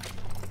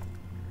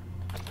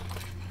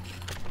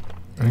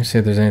 Let me see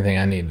if there's anything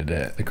I needed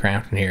to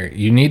craft in here.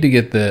 You need to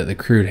get the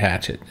crude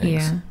hatchet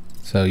things. Yeah.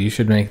 So you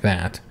should make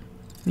that.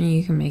 I mean,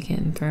 you can make it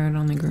and throw it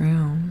on the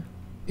ground.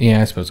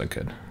 Yeah, I suppose I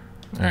could.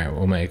 Alright,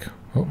 we'll make...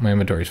 Oh, my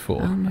inventory's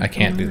full. I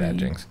can't do that,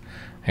 Jinx.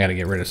 I gotta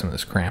get rid of some of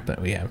this crap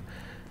that we have.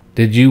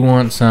 Did you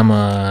want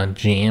some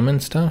jam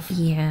and stuff?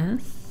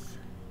 Yes.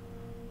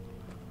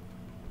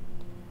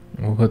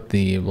 We'll put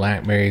the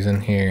blackberries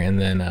in here and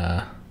then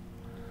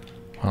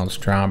wild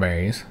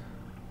strawberries.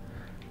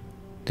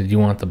 Did you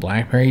want the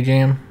blackberry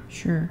jam?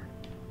 Sure.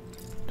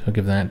 I'll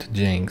give that to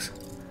Jinx.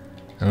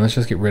 And let's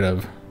just get rid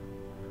of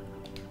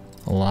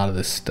a lot of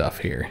this stuff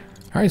here.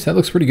 Alright, so that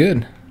looks pretty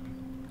good.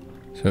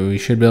 So we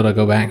should be able to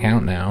go back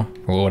out now.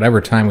 Or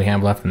whatever time we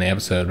have left in the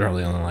episode.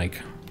 Probably only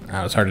like,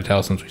 it's hard to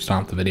tell since we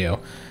stopped the video.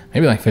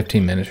 Maybe like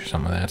 15 minutes or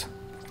something like that.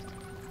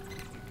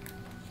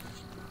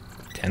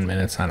 10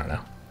 minutes, I don't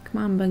know.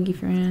 Come on, buggy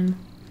friend.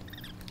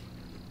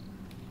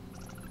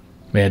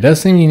 But yeah, it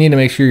does seem you need to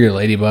make sure your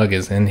ladybug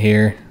is in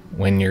here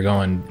when you're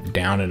going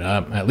down and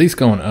up. At least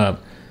going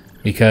up.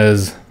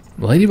 Because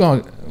the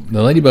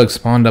ladybug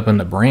spawned up in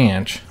the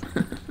branch.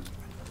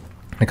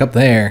 Like up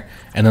there.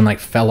 And then like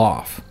fell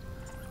off.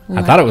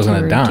 I thought it was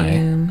going to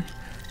die.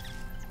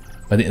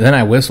 But then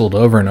I whistled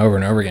over and over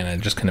and over again and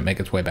it just couldn't make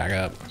its way back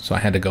up. So I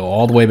had to go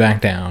all the way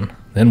back down,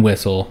 then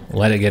whistle,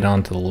 let it get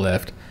onto the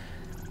lift,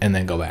 and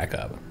then go back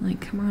up. Like,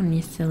 come on,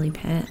 you silly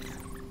pet.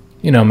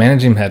 You know,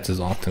 managing pets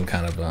is often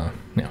kind of,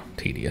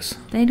 tedious.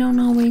 They don't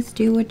always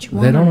do what you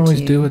want They don't them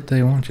always to. do what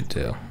they want you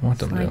to. Want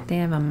them It's to. like they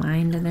have a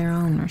mind of their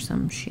own or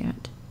some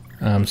shit.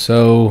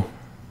 So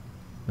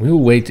we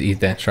will wait to eat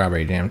that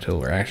strawberry jam till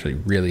we're actually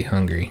really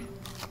hungry.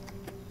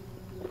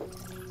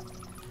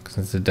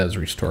 Since it does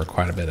restore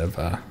quite a bit of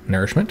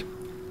nourishment.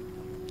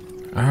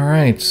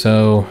 Alright,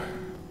 so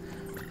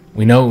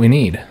we know what we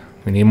need.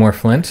 We need more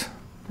flint.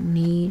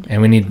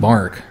 And we need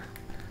bark.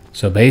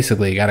 So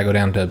basically, you gotta go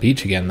down to a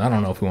beach again. I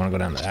don't know if we want to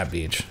go down to that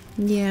beach.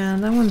 Yeah,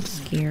 that one's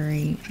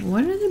scary.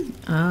 What are the...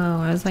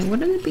 Oh, I was like,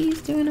 what are the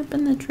bees doing up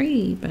in the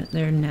tree? But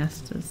their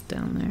nest is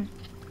down there.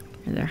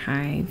 Or their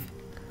hive.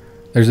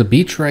 There's a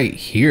beach right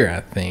here,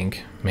 I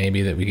think.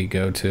 Maybe that we could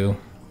go to.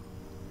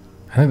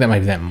 I think that might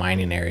be that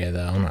mining area,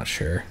 though. I'm not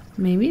sure.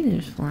 Maybe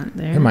there's flint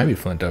there. There might be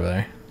flint over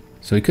there.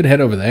 So we could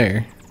head over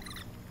there.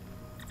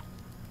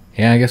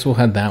 Yeah, I guess we'll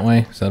head that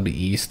way. So that'll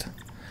be east.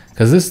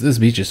 Because this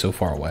beach is so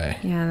far away.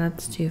 Yeah,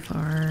 that's too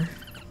far.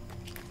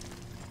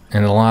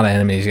 And a lot of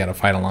enemies you gotta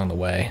fight along the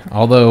way.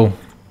 Although,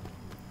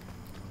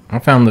 I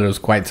found that it was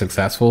quite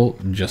successful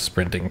just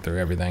sprinting through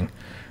everything.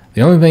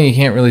 The only thing you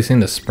can't really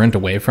seem to sprint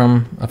away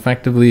from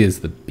effectively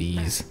is the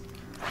bees.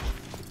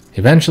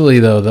 Eventually,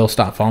 though, they'll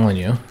stop following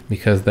you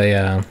because they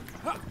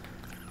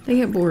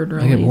get bored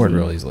real They get bored easy.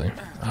 real easily.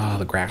 Oh,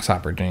 the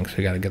grasshopper, Jinx.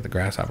 We gotta get the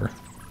grasshopper.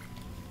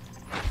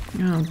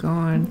 Oh,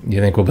 God.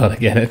 You think we'll be able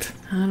to get it?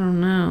 I don't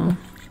know.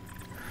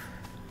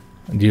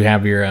 Do you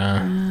have your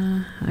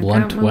I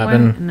blunt got my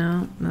weapon?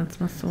 No, that's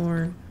my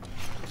sword.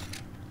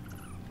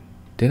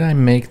 Did I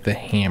make the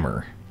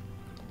hammer?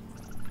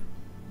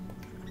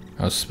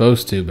 I was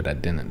supposed to, but I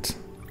didn't.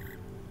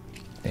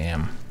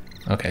 Damn.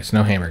 Okay, so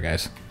no hammer,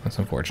 guys. That's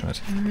unfortunate.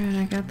 Alright,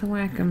 I got the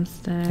whack-em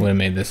stick. Would have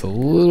made this a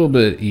little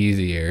bit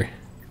easier.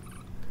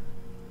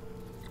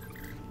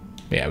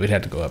 Yeah, we'd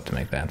have to go up to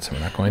make that, so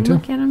we're not going to.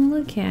 Look at him,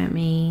 look at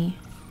me.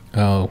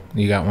 Oh,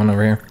 you got one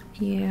over here?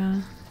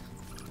 Yeah.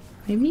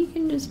 Maybe you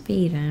can just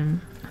feed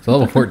him. It's a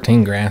level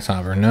 14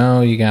 grasshopper.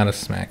 No, you gotta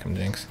smack him,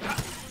 Jinx.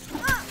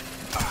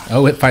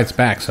 Oh, it fights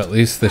back, so at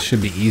least this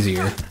should be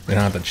easier. We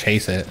don't have to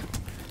chase it.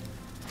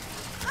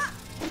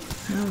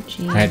 Oh,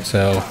 gee. Alright,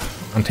 so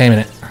I'm taming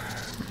it.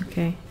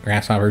 Okay.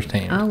 Grasshopper's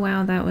tamed. Oh,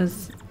 wow, that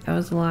was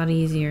a lot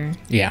easier.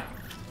 Yeah.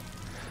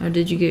 Oh,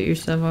 did you get your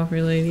stuff off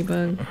your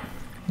ladybug?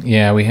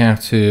 Yeah, we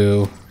have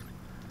to...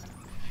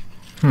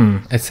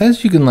 It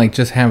says you can, like,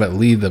 just have it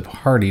lead the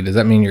party. Does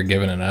that mean you're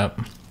giving it up?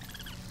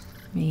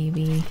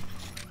 Maybe.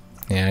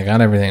 Yeah, I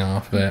got everything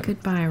off of it.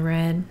 Goodbye,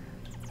 Red.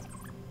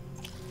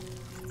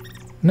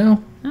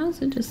 No. Oh,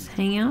 so just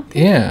hang out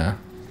there? Yeah.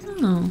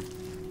 Oh.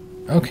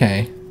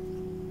 Okay.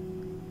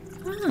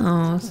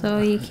 Oh, so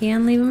you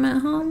can leave him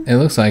at home? It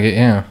looks like it,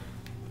 yeah.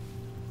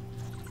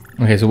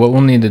 Okay, so what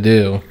we'll need to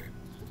do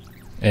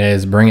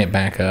is bring it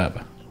back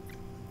up.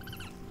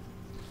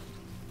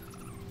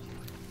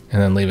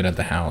 And then leave it at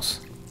the house.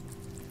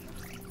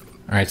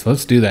 Alright, so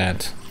let's do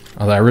that.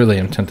 Although I really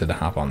am tempted to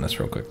hop on this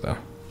real quick, though.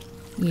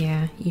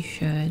 Yeah, you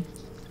should.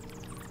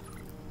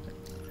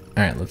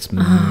 Alright, let's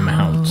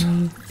mount.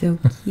 Oh, so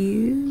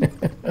cute.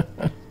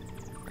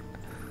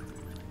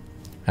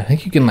 I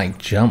think you can, like,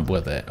 jump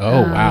with it.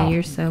 Oh, wow.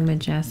 You're so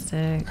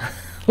majestic.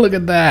 Look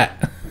at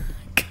that.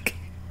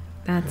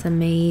 That's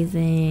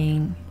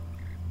amazing.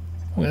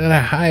 Look at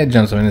that high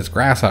jumps. I mean, it's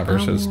Grasshopper,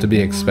 so it's to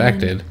be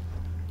expected.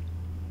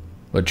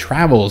 But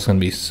travel is going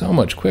to be so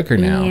much quicker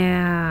now.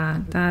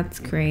 Yeah, that's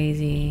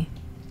crazy.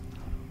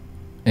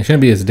 It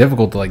shouldn't be as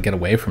difficult to, like, get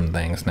away from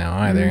things now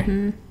either.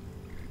 Mm-hmm.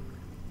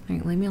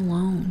 Like, leave me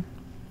alone.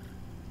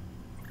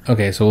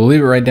 Okay, so we'll leave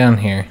it right down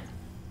here.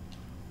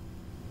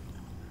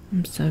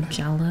 I'm so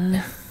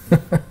jealous.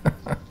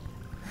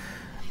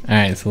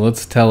 Alright, so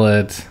let's tell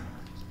it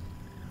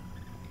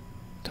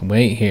to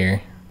wait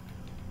here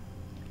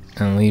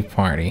and leave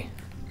party.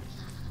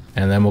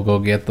 And then we'll go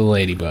get the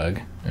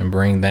ladybug and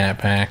bring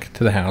that back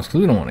to the house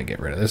because we don't want to get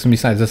rid of this. And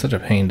besides, it's such a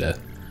pain to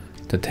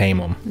to tame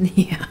them.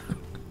 Yeah.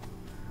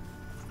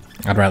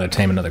 I'd rather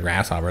tame another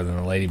grasshopper than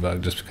a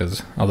ladybug, just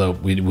because, although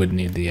we would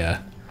need the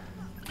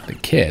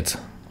kits,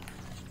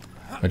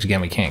 which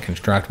again we can't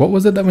construct. What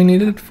was it that we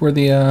needed for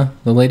the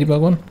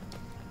ladybug one?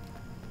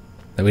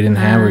 That we didn't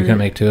have, or we couldn't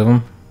make 2 of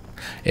them?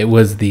 It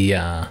was the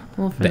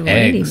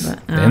eggs,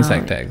 the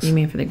insect eggs. You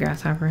mean for the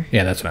grasshopper?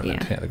 Yeah, that's what I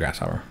meant. Yeah, the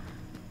grasshopper.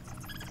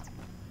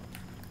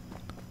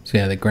 So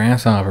yeah, the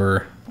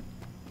grasshopper,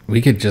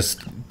 we could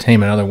just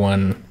tame another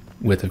one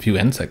with a few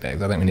insect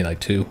eggs. I think we need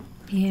like 2.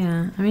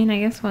 Yeah, I mean, I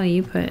guess while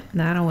you put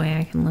that away,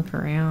 I can look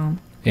around.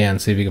 Yeah,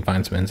 and see if you can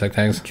find some insect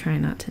eggs. Try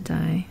not to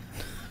die.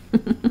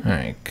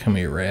 Alright, come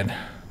here, Red.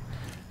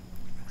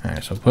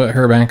 Alright, so put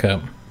her back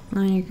up.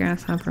 Oh, your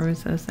grasshopper was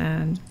so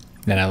sad.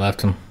 Then I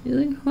left him.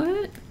 You're like,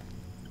 what?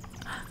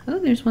 Oh,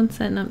 there's one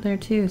sitting up there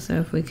too, so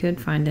if we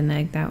could find an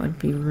egg, that would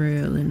be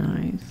really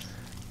nice.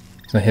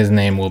 So his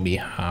name will be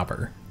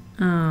Hopper.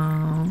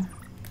 Oh.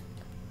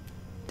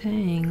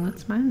 Dang,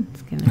 what's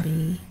mine's gonna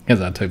be?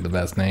 Because I took the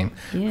best name.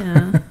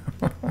 Yeah.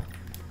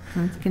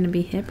 Mine's gonna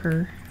be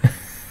Hipper.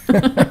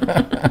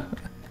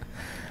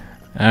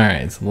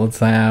 Alright, so let's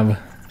have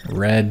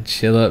Red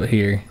chill up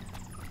here.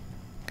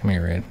 Come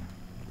here, Red.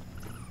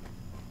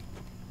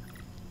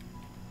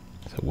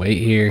 So wait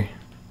here.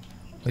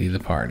 Leave the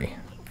party.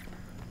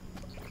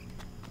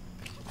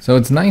 So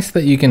it's nice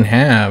that you can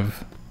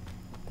have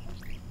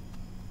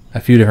a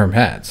few different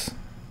pets.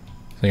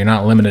 So you're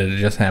not limited to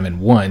just having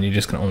one. You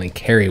just can only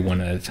carry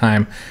one at a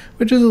time,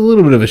 which is a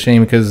little bit of a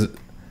shame because,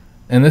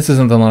 and this is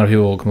something a lot of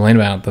people will complain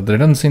about, that there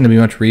doesn't seem to be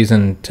much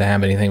reason to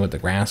have anything with the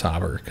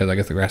grasshopper, because I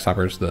guess the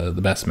grasshopper is the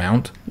best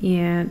mount.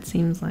 Yeah, it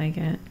seems like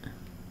it.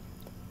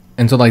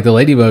 And so like the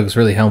ladybug's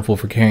really helpful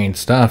for carrying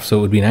stuff, so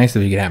it would be nice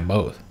if you could have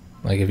both.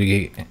 Like if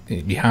you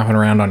be hopping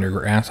around on your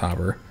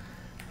grasshopper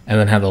and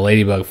then have the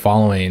ladybug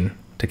following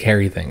to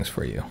carry things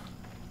for you.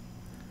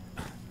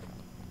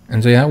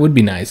 And so yeah, it would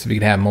be nice if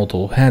you could have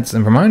multiple pets.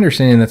 And from my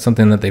understanding, that's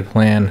something that they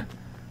plan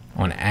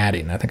on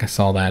adding. I think I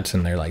saw that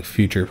in their like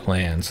future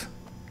plans.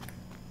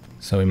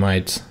 So we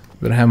might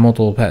have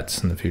multiple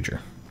pets in the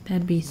future.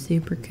 That'd be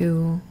super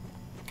cool.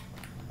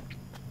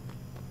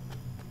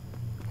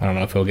 I don't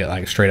know if it'll get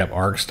like straight up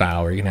Ark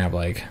style where you can have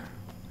like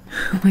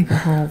like a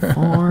whole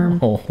farm. A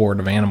whole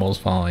horde of animals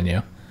following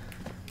you.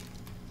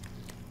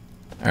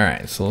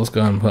 Alright, so let's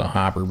go ahead and put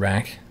Hopper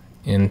back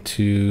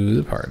into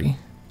the party.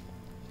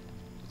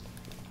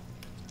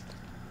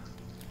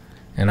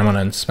 And I'm going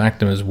to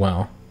inspect him as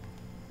well.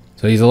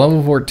 So he's a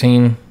level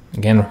 14.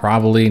 Again,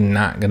 probably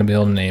not going to be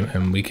able to name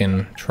him. We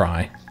can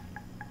try.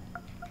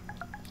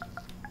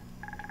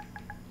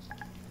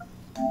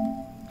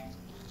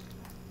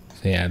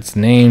 So yeah, it's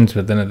named,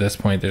 but then at this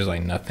point there's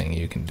like nothing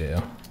you can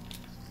do.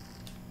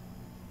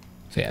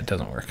 So yeah, it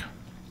doesn't work.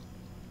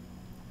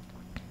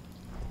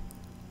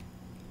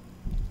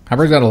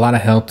 Hopper's got a lot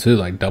of health too,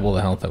 like double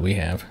the health that we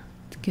have.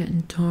 It's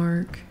getting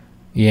dark.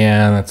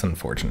 Yeah, that's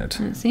unfortunate.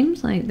 It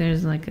seems like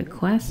there's like a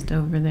quest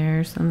over there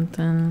or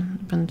something.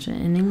 A bunch of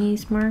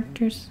enemies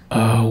marked or something.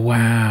 Oh,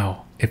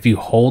 wow. If you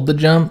hold the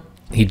jump,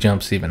 he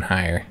jumps even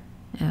higher.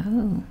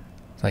 Oh.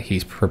 It's like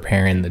he's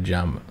preparing the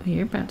jump. Well,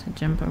 you're about to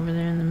jump over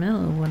there in the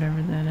middle of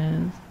whatever that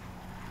is.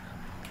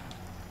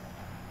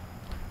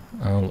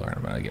 Oh, Lord,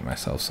 I'm about to get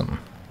myself some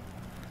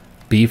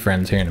bee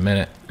friends here in a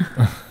minute.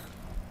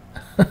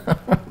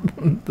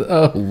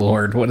 Oh,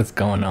 Lord, what is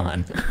going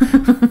on?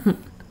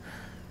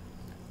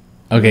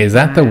 Okay, is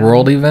that the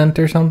world event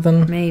or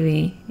something?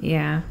 Maybe,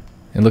 yeah.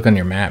 And look on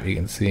your map, you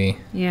can see.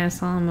 Yeah, I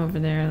saw him over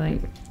there,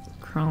 like,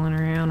 crawling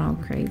around all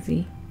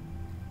crazy.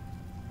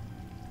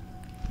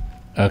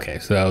 Okay,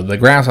 so the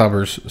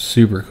grasshopper's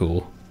super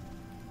cool.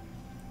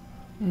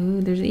 Ooh,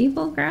 there's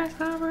evil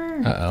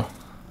grasshopper. Uh-oh.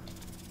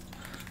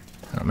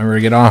 I don't remember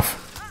to get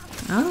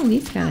off. Oh,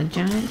 he's got a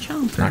giant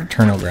chomper.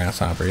 Nocturnal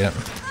grasshopper, yep.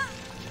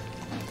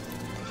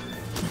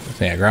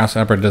 So yeah,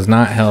 grasshopper does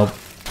not help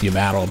you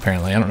battle,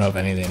 apparently. I don't know if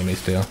any of the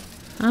enemies do.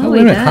 Oh,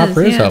 wait a minute,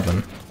 Hopper is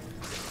helping.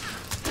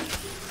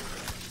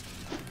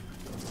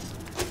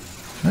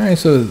 Alright,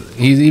 so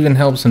he even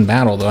helps in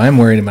battle, though. I'm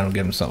worried about him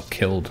getting himself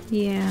killed.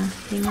 Yeah,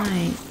 he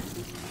might.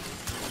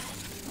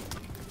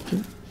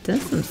 He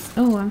does some...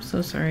 Oh, I'm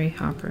so sorry,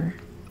 Hopper.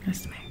 I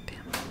smacked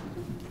him.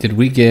 Did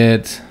we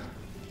get...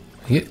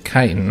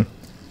 chitin?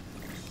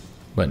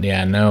 But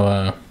yeah,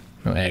 no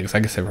eggs. I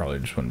guess they probably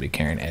just wouldn't be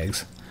carrying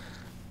eggs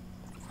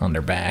on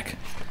their back.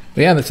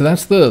 But yeah, so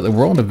that's the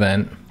world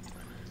event.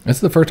 This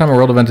is the first time a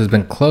world event has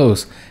been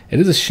close. It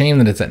is a shame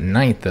that it's at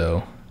night,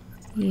 though.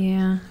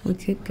 Yeah, we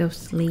could go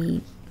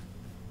sleep.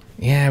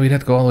 Yeah, we'd have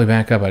to go all the way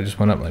back up. I just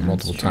went up like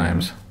multiple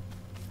times.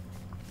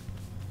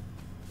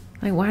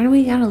 Like, why do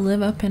we gotta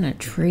live up in a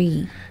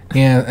tree?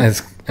 Yeah,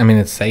 I mean,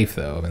 it's safe,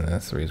 though. I mean,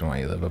 that's the reason why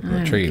you live up in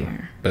a tree.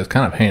 Care. But it's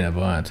kind of a pain in the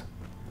butt.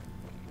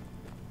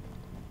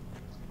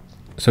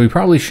 So we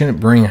probably shouldn't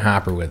bring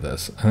Hopper with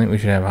us. I think we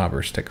should have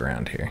Hopper stick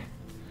around here.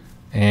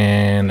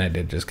 And I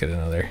did just get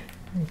another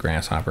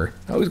grasshopper.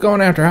 Oh, he's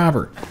going after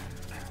Hopper.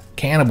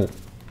 Cannibal.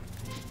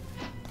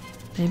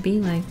 They be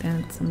like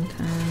that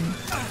sometimes.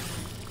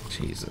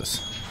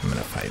 Jesus. I'm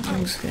gonna fight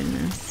things. Oh,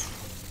 goodness.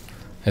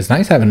 It's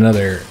nice having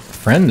another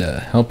friend to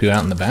help you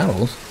out in the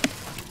battles.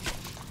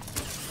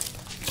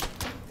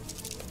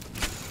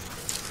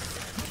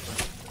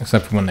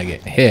 Except for when they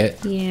get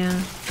hit.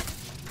 Yeah.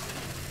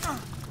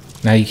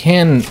 Now you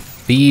can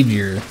feed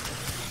your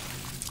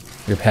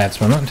pets,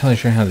 but I'm not entirely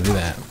sure how to do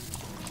that.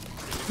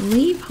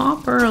 Leave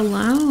Hopper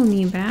alone,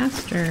 you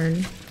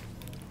bastard.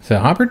 So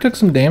Hopper took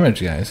some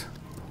damage, guys.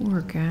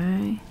 Poor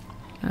guy.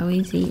 Oh,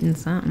 he's eating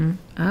something.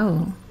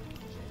 Oh.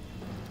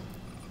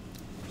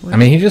 I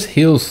mean, he just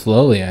heals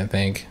slowly, I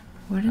think.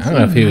 What is I don't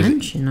know if he was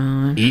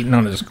on? eating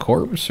on his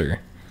corpse or...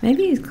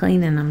 Maybe he's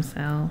cleaning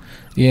himself.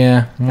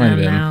 Yeah, might have I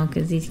been. don't know,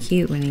 because he's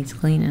cute when he's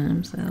cleaning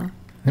himself.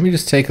 Let me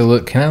just take a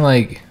look. Can I,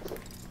 like...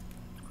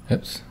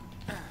 Oops.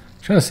 I'm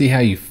trying to see how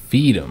you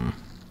feed them.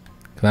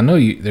 Because I know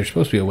there's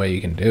supposed to be a way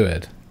you can do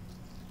it.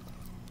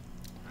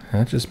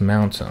 That just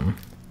mounts them.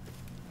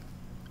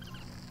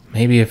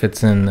 Maybe if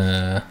it's in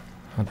the...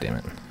 Oh, damn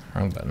it.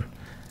 Wrong button.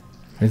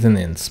 Maybe it's in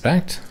the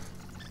inspect?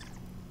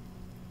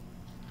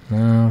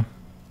 No.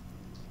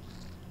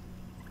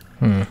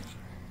 I'm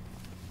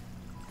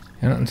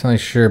not entirely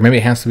sure. Maybe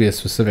it has to be a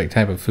specific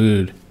type of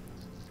food.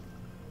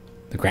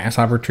 The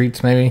grasshopper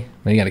treats, maybe?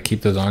 Maybe you gotta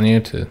keep those on you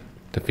to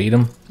feed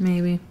them?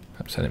 Maybe.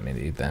 Oops, I didn't mean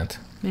to eat that.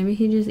 Maybe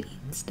he just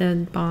eats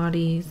dead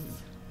bodies.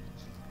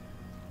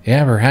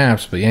 Yeah,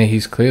 perhaps, but yeah,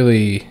 he's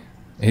clearly...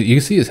 You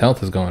can see his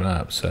health is going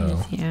up,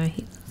 so... Yeah,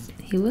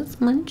 he was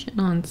munching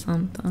on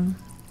something.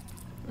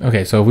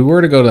 Okay, so if we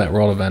were to go to that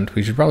world event,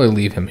 we should probably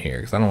leave him here,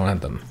 because I don't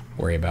want to have to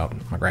worry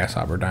about my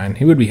grasshopper dying.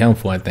 He would be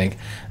helpful, I think.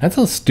 That's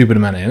a stupid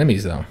amount of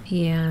enemies, though.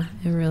 Yeah,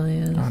 it really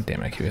is. Oh,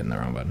 damn it, I keep hitting the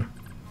wrong button.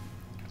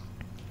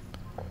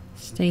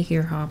 Stay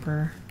here,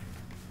 Hopper.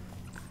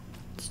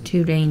 It's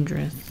too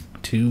dangerous.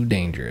 Too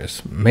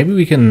dangerous. Maybe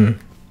we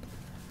can...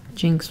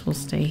 Jinx will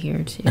stay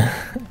here, too.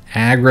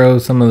 aggro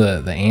some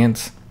of the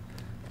ants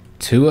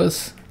to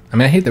us. I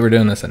mean, I hate that we're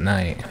doing this at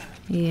night.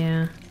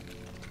 Yeah.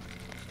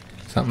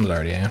 Something's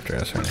already after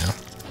us right now.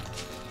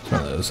 It's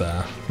one of those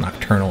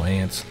nocturnal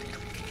ants.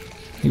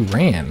 He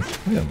ran.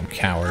 Look at him,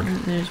 coward.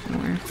 There's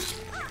more.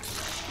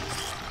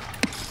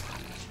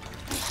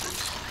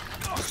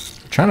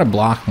 Trying to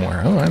block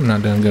more. Oh, I'm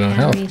not doing good on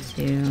health. Me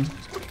too.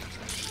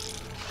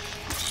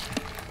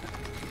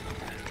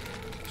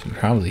 Should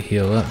probably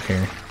heal up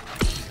here.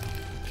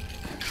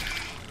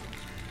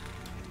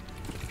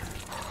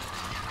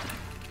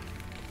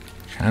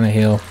 Trying to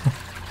heal.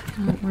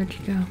 Oh, where'd you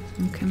go?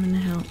 I'm coming to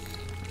help.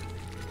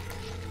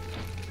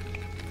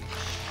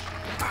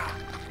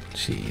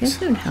 Jeez. This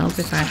would help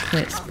if I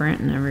quit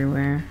sprinting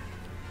everywhere.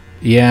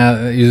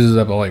 Yeah, it uses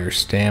up all your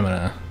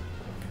stamina.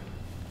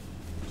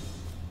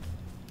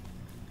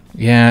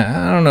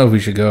 Yeah, I don't know if we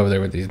should go over there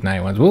with these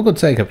night ones. We'll go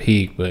take a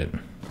peek, but...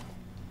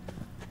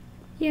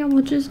 Yeah,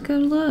 we'll just go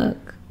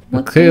look.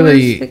 Well, What's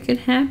clearly, the worst that could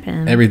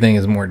happen? everything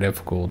is more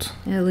difficult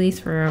At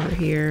least we're over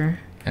here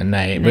at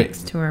night.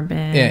 next to our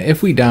bed. Yeah,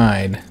 if we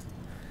died,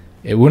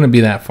 it wouldn't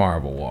be that far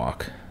of a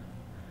walk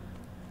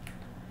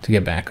to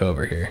get back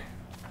over here.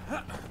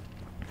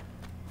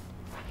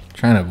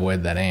 Trying to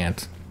avoid that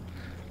ant,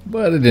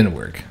 but it didn't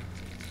work.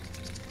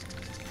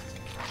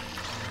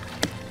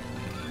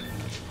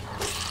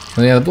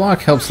 Well, yeah, the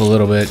block helps a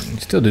little bit. You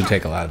still do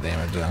take a lot of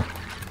damage, though.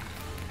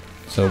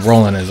 So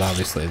rolling is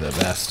obviously the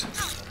best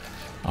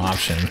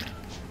option.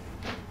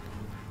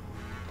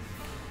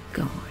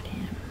 Got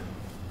him.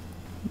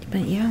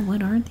 But yeah,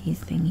 what are these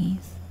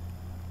thingies?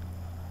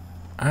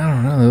 I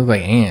don't know. They look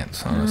like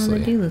ants, honestly. Oh,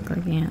 they do look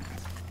like ants.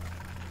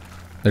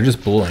 They're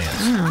just bull ants.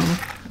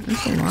 Oh,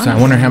 that's a lot. So I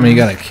wonder how many you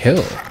gotta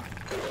kill.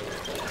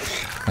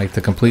 Like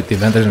to complete the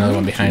event. There's another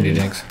one behind you,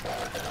 Jinx.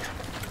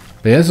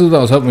 But yeah, this is what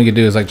I was hoping we could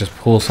do, is like just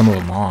pull some of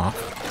them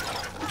off.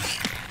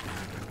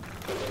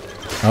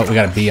 Oh, we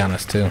got a bee on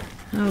us too.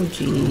 Oh,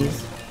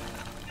 jeez.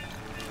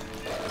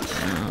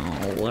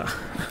 Oh.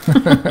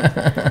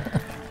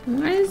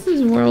 Why is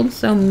this world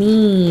so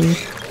mean?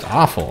 It's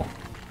awful.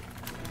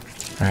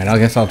 Alright, I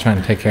guess I'll try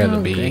and take care of the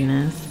bee.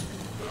 Goodness.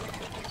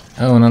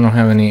 Oh, and I don't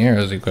have any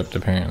arrows equipped,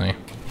 apparently.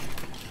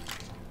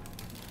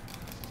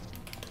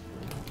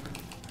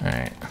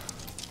 Alright.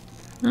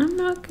 I'm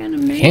not gonna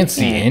make it. Can't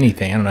see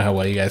anything. I don't know how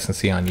well you guys can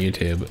see on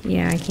YouTube.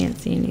 Yeah, I can't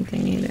see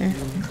anything either.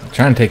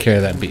 Trying to take care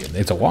of that bee.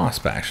 It's a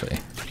wasp, actually.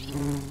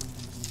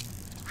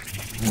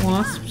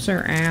 Wasps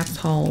are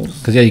assholes.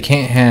 Because, yeah, you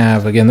can't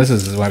have... Again, this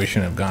is why we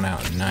shouldn't have gone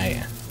out at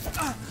night.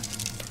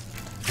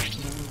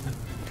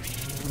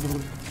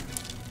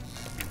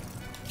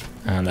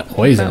 And the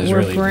poison is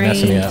really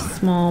messing me up.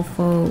 Small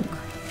folk.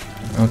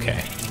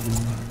 Okay.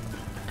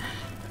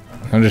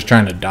 I'm just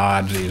trying to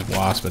dodge these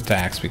wasp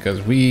attacks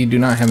because we do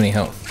not have any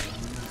health.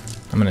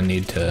 I'm going to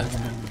need to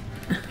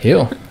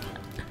heal.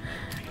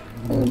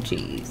 Oh,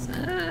 jeez.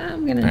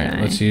 I'm going to die.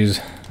 Alright, let's use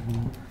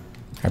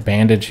our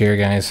bandage here,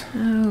 guys.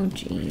 Oh,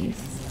 jeez.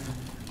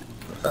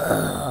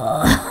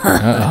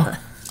 Uh-oh.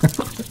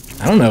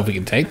 I don't know if we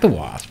can take the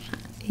wasp.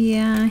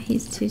 Yeah,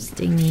 he's too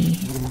stingy.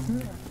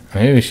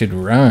 Maybe we should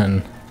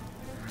run.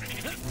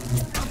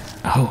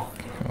 Oh.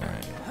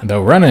 Alright.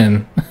 Though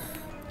running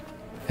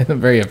isn't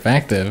very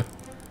effective.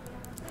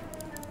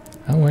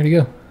 Oh, where'd he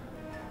go?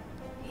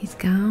 He's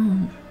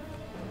gone.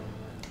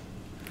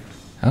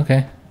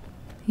 Okay.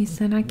 He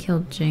said I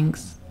killed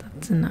Jinx.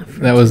 That's enough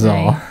for That was today.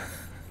 all.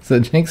 So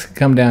Jinx could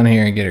come down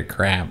here and get her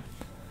crap.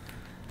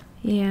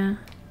 Yeah.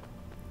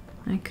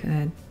 I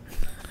could.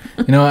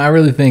 You know, I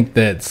really think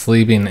that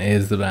sleeping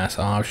is the best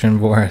option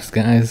for us,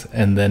 guys,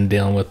 and then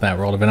dealing with that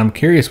world event. I'm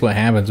curious what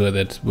happens with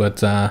it, but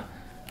that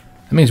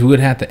means we would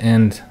have to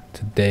end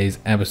today's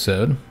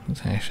episode.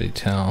 Let's actually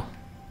tell.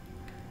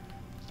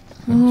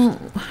 Well,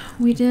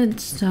 we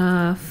did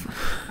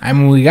stuff. I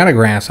mean, we got a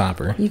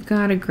grasshopper, You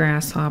got a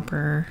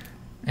grasshopper.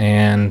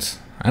 and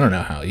I don't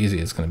know how easy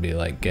it's going to be,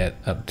 like, get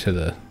up to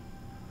the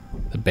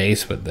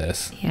base with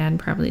this. Yeah, I'd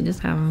probably just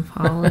have him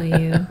follow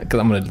you. Because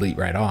I'm going to delete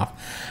right off.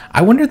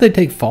 I wonder if they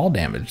take fall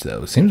damage,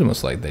 though. It seems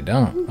almost like they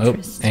don't.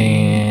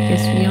 Interesting.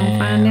 Guess we don't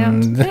find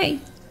out today.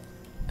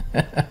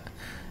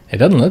 It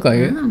doesn't look like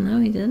it. Oh, no,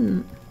 he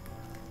didn't.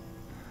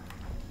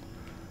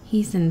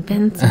 He's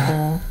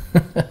invincible.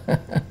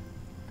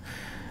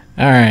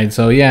 Alright,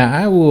 so yeah,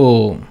 I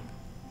will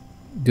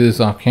do this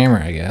off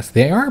camera, I guess.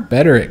 They are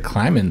better at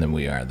climbing than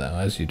we are, though,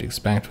 as you'd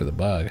expect with a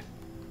bug.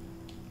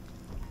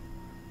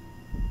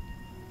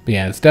 But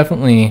yeah, it's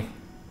definitely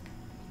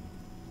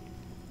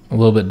a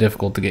little bit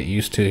difficult to get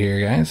used to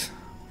here, guys.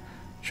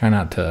 Try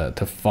not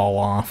to fall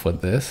off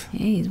with this. Yeah,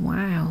 he's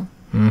wild.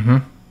 Mm-hmm.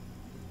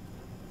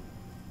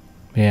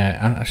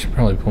 Yeah, I should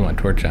probably pull my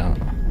torch out.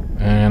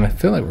 And I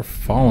feel like we're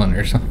falling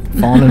or something.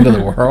 Falling into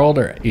the world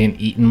or being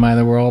eaten by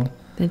the world.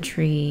 The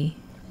tree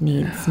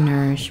needs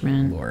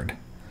nourishment. Lord.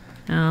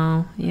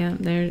 Oh, yeah,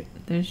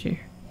 there's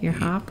your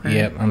hopper.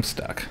 Yep, I'm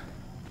stuck.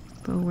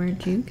 But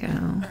where'd you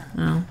go?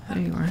 Oh, there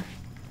you are.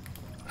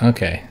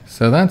 Okay,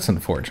 so that's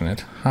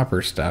unfortunate.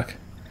 Hopper's stuck.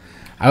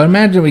 I would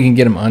imagine we can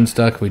get him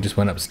unstuck if we just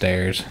went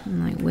upstairs.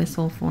 And like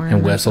whistle for him.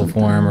 And whistle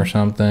for him or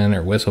something.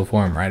 Or whistle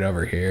for him right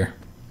over here.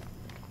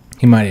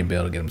 He might even be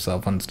able to get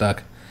himself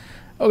unstuck.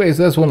 Okay,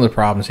 so that's one of the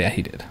problems. Yeah,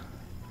 he did.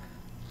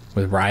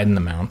 With riding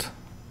the mount.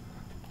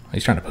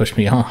 He's trying to push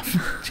me off.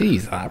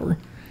 Jeez, Hopper.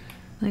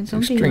 Like,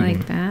 don't be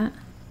like that.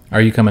 Are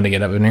you coming to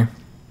get up in here?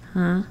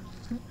 Huh?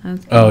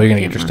 Oh, you're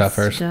going to get your stuff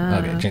first?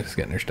 Okay, Jinx is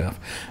getting her stuff.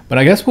 But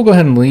I guess we'll go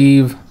ahead and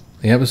leave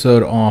the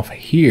episode off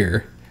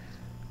here.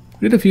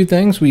 We did a few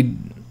things. We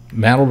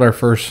battled our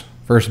first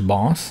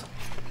boss.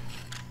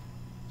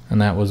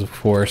 And that was, of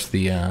course,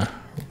 the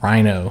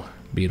rhino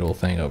beetle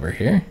thing over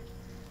here.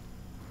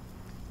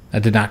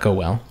 That did not go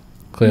well.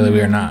 Clearly, we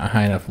are not a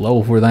high enough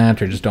level for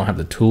that, or just don't have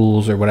the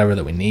tools or whatever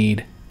that we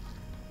need.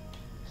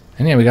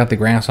 And yeah, we got the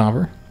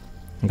grasshopper.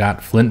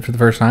 Got flint for the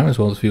first time, as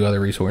well as a few other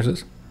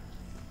resources.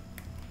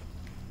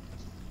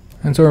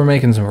 And so we're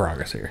making some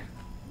progress here.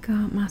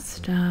 Got my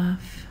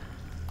stuff.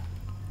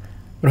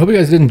 But I hope you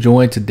guys did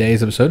enjoy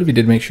today's episode. If you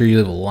did, make sure you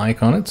leave a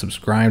like on it,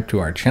 subscribe to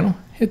our channel,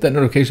 hit that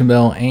notification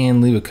bell,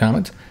 and leave a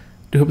comment.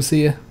 Do hope to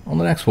see you on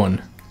the next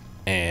one.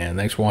 And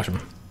thanks for watching.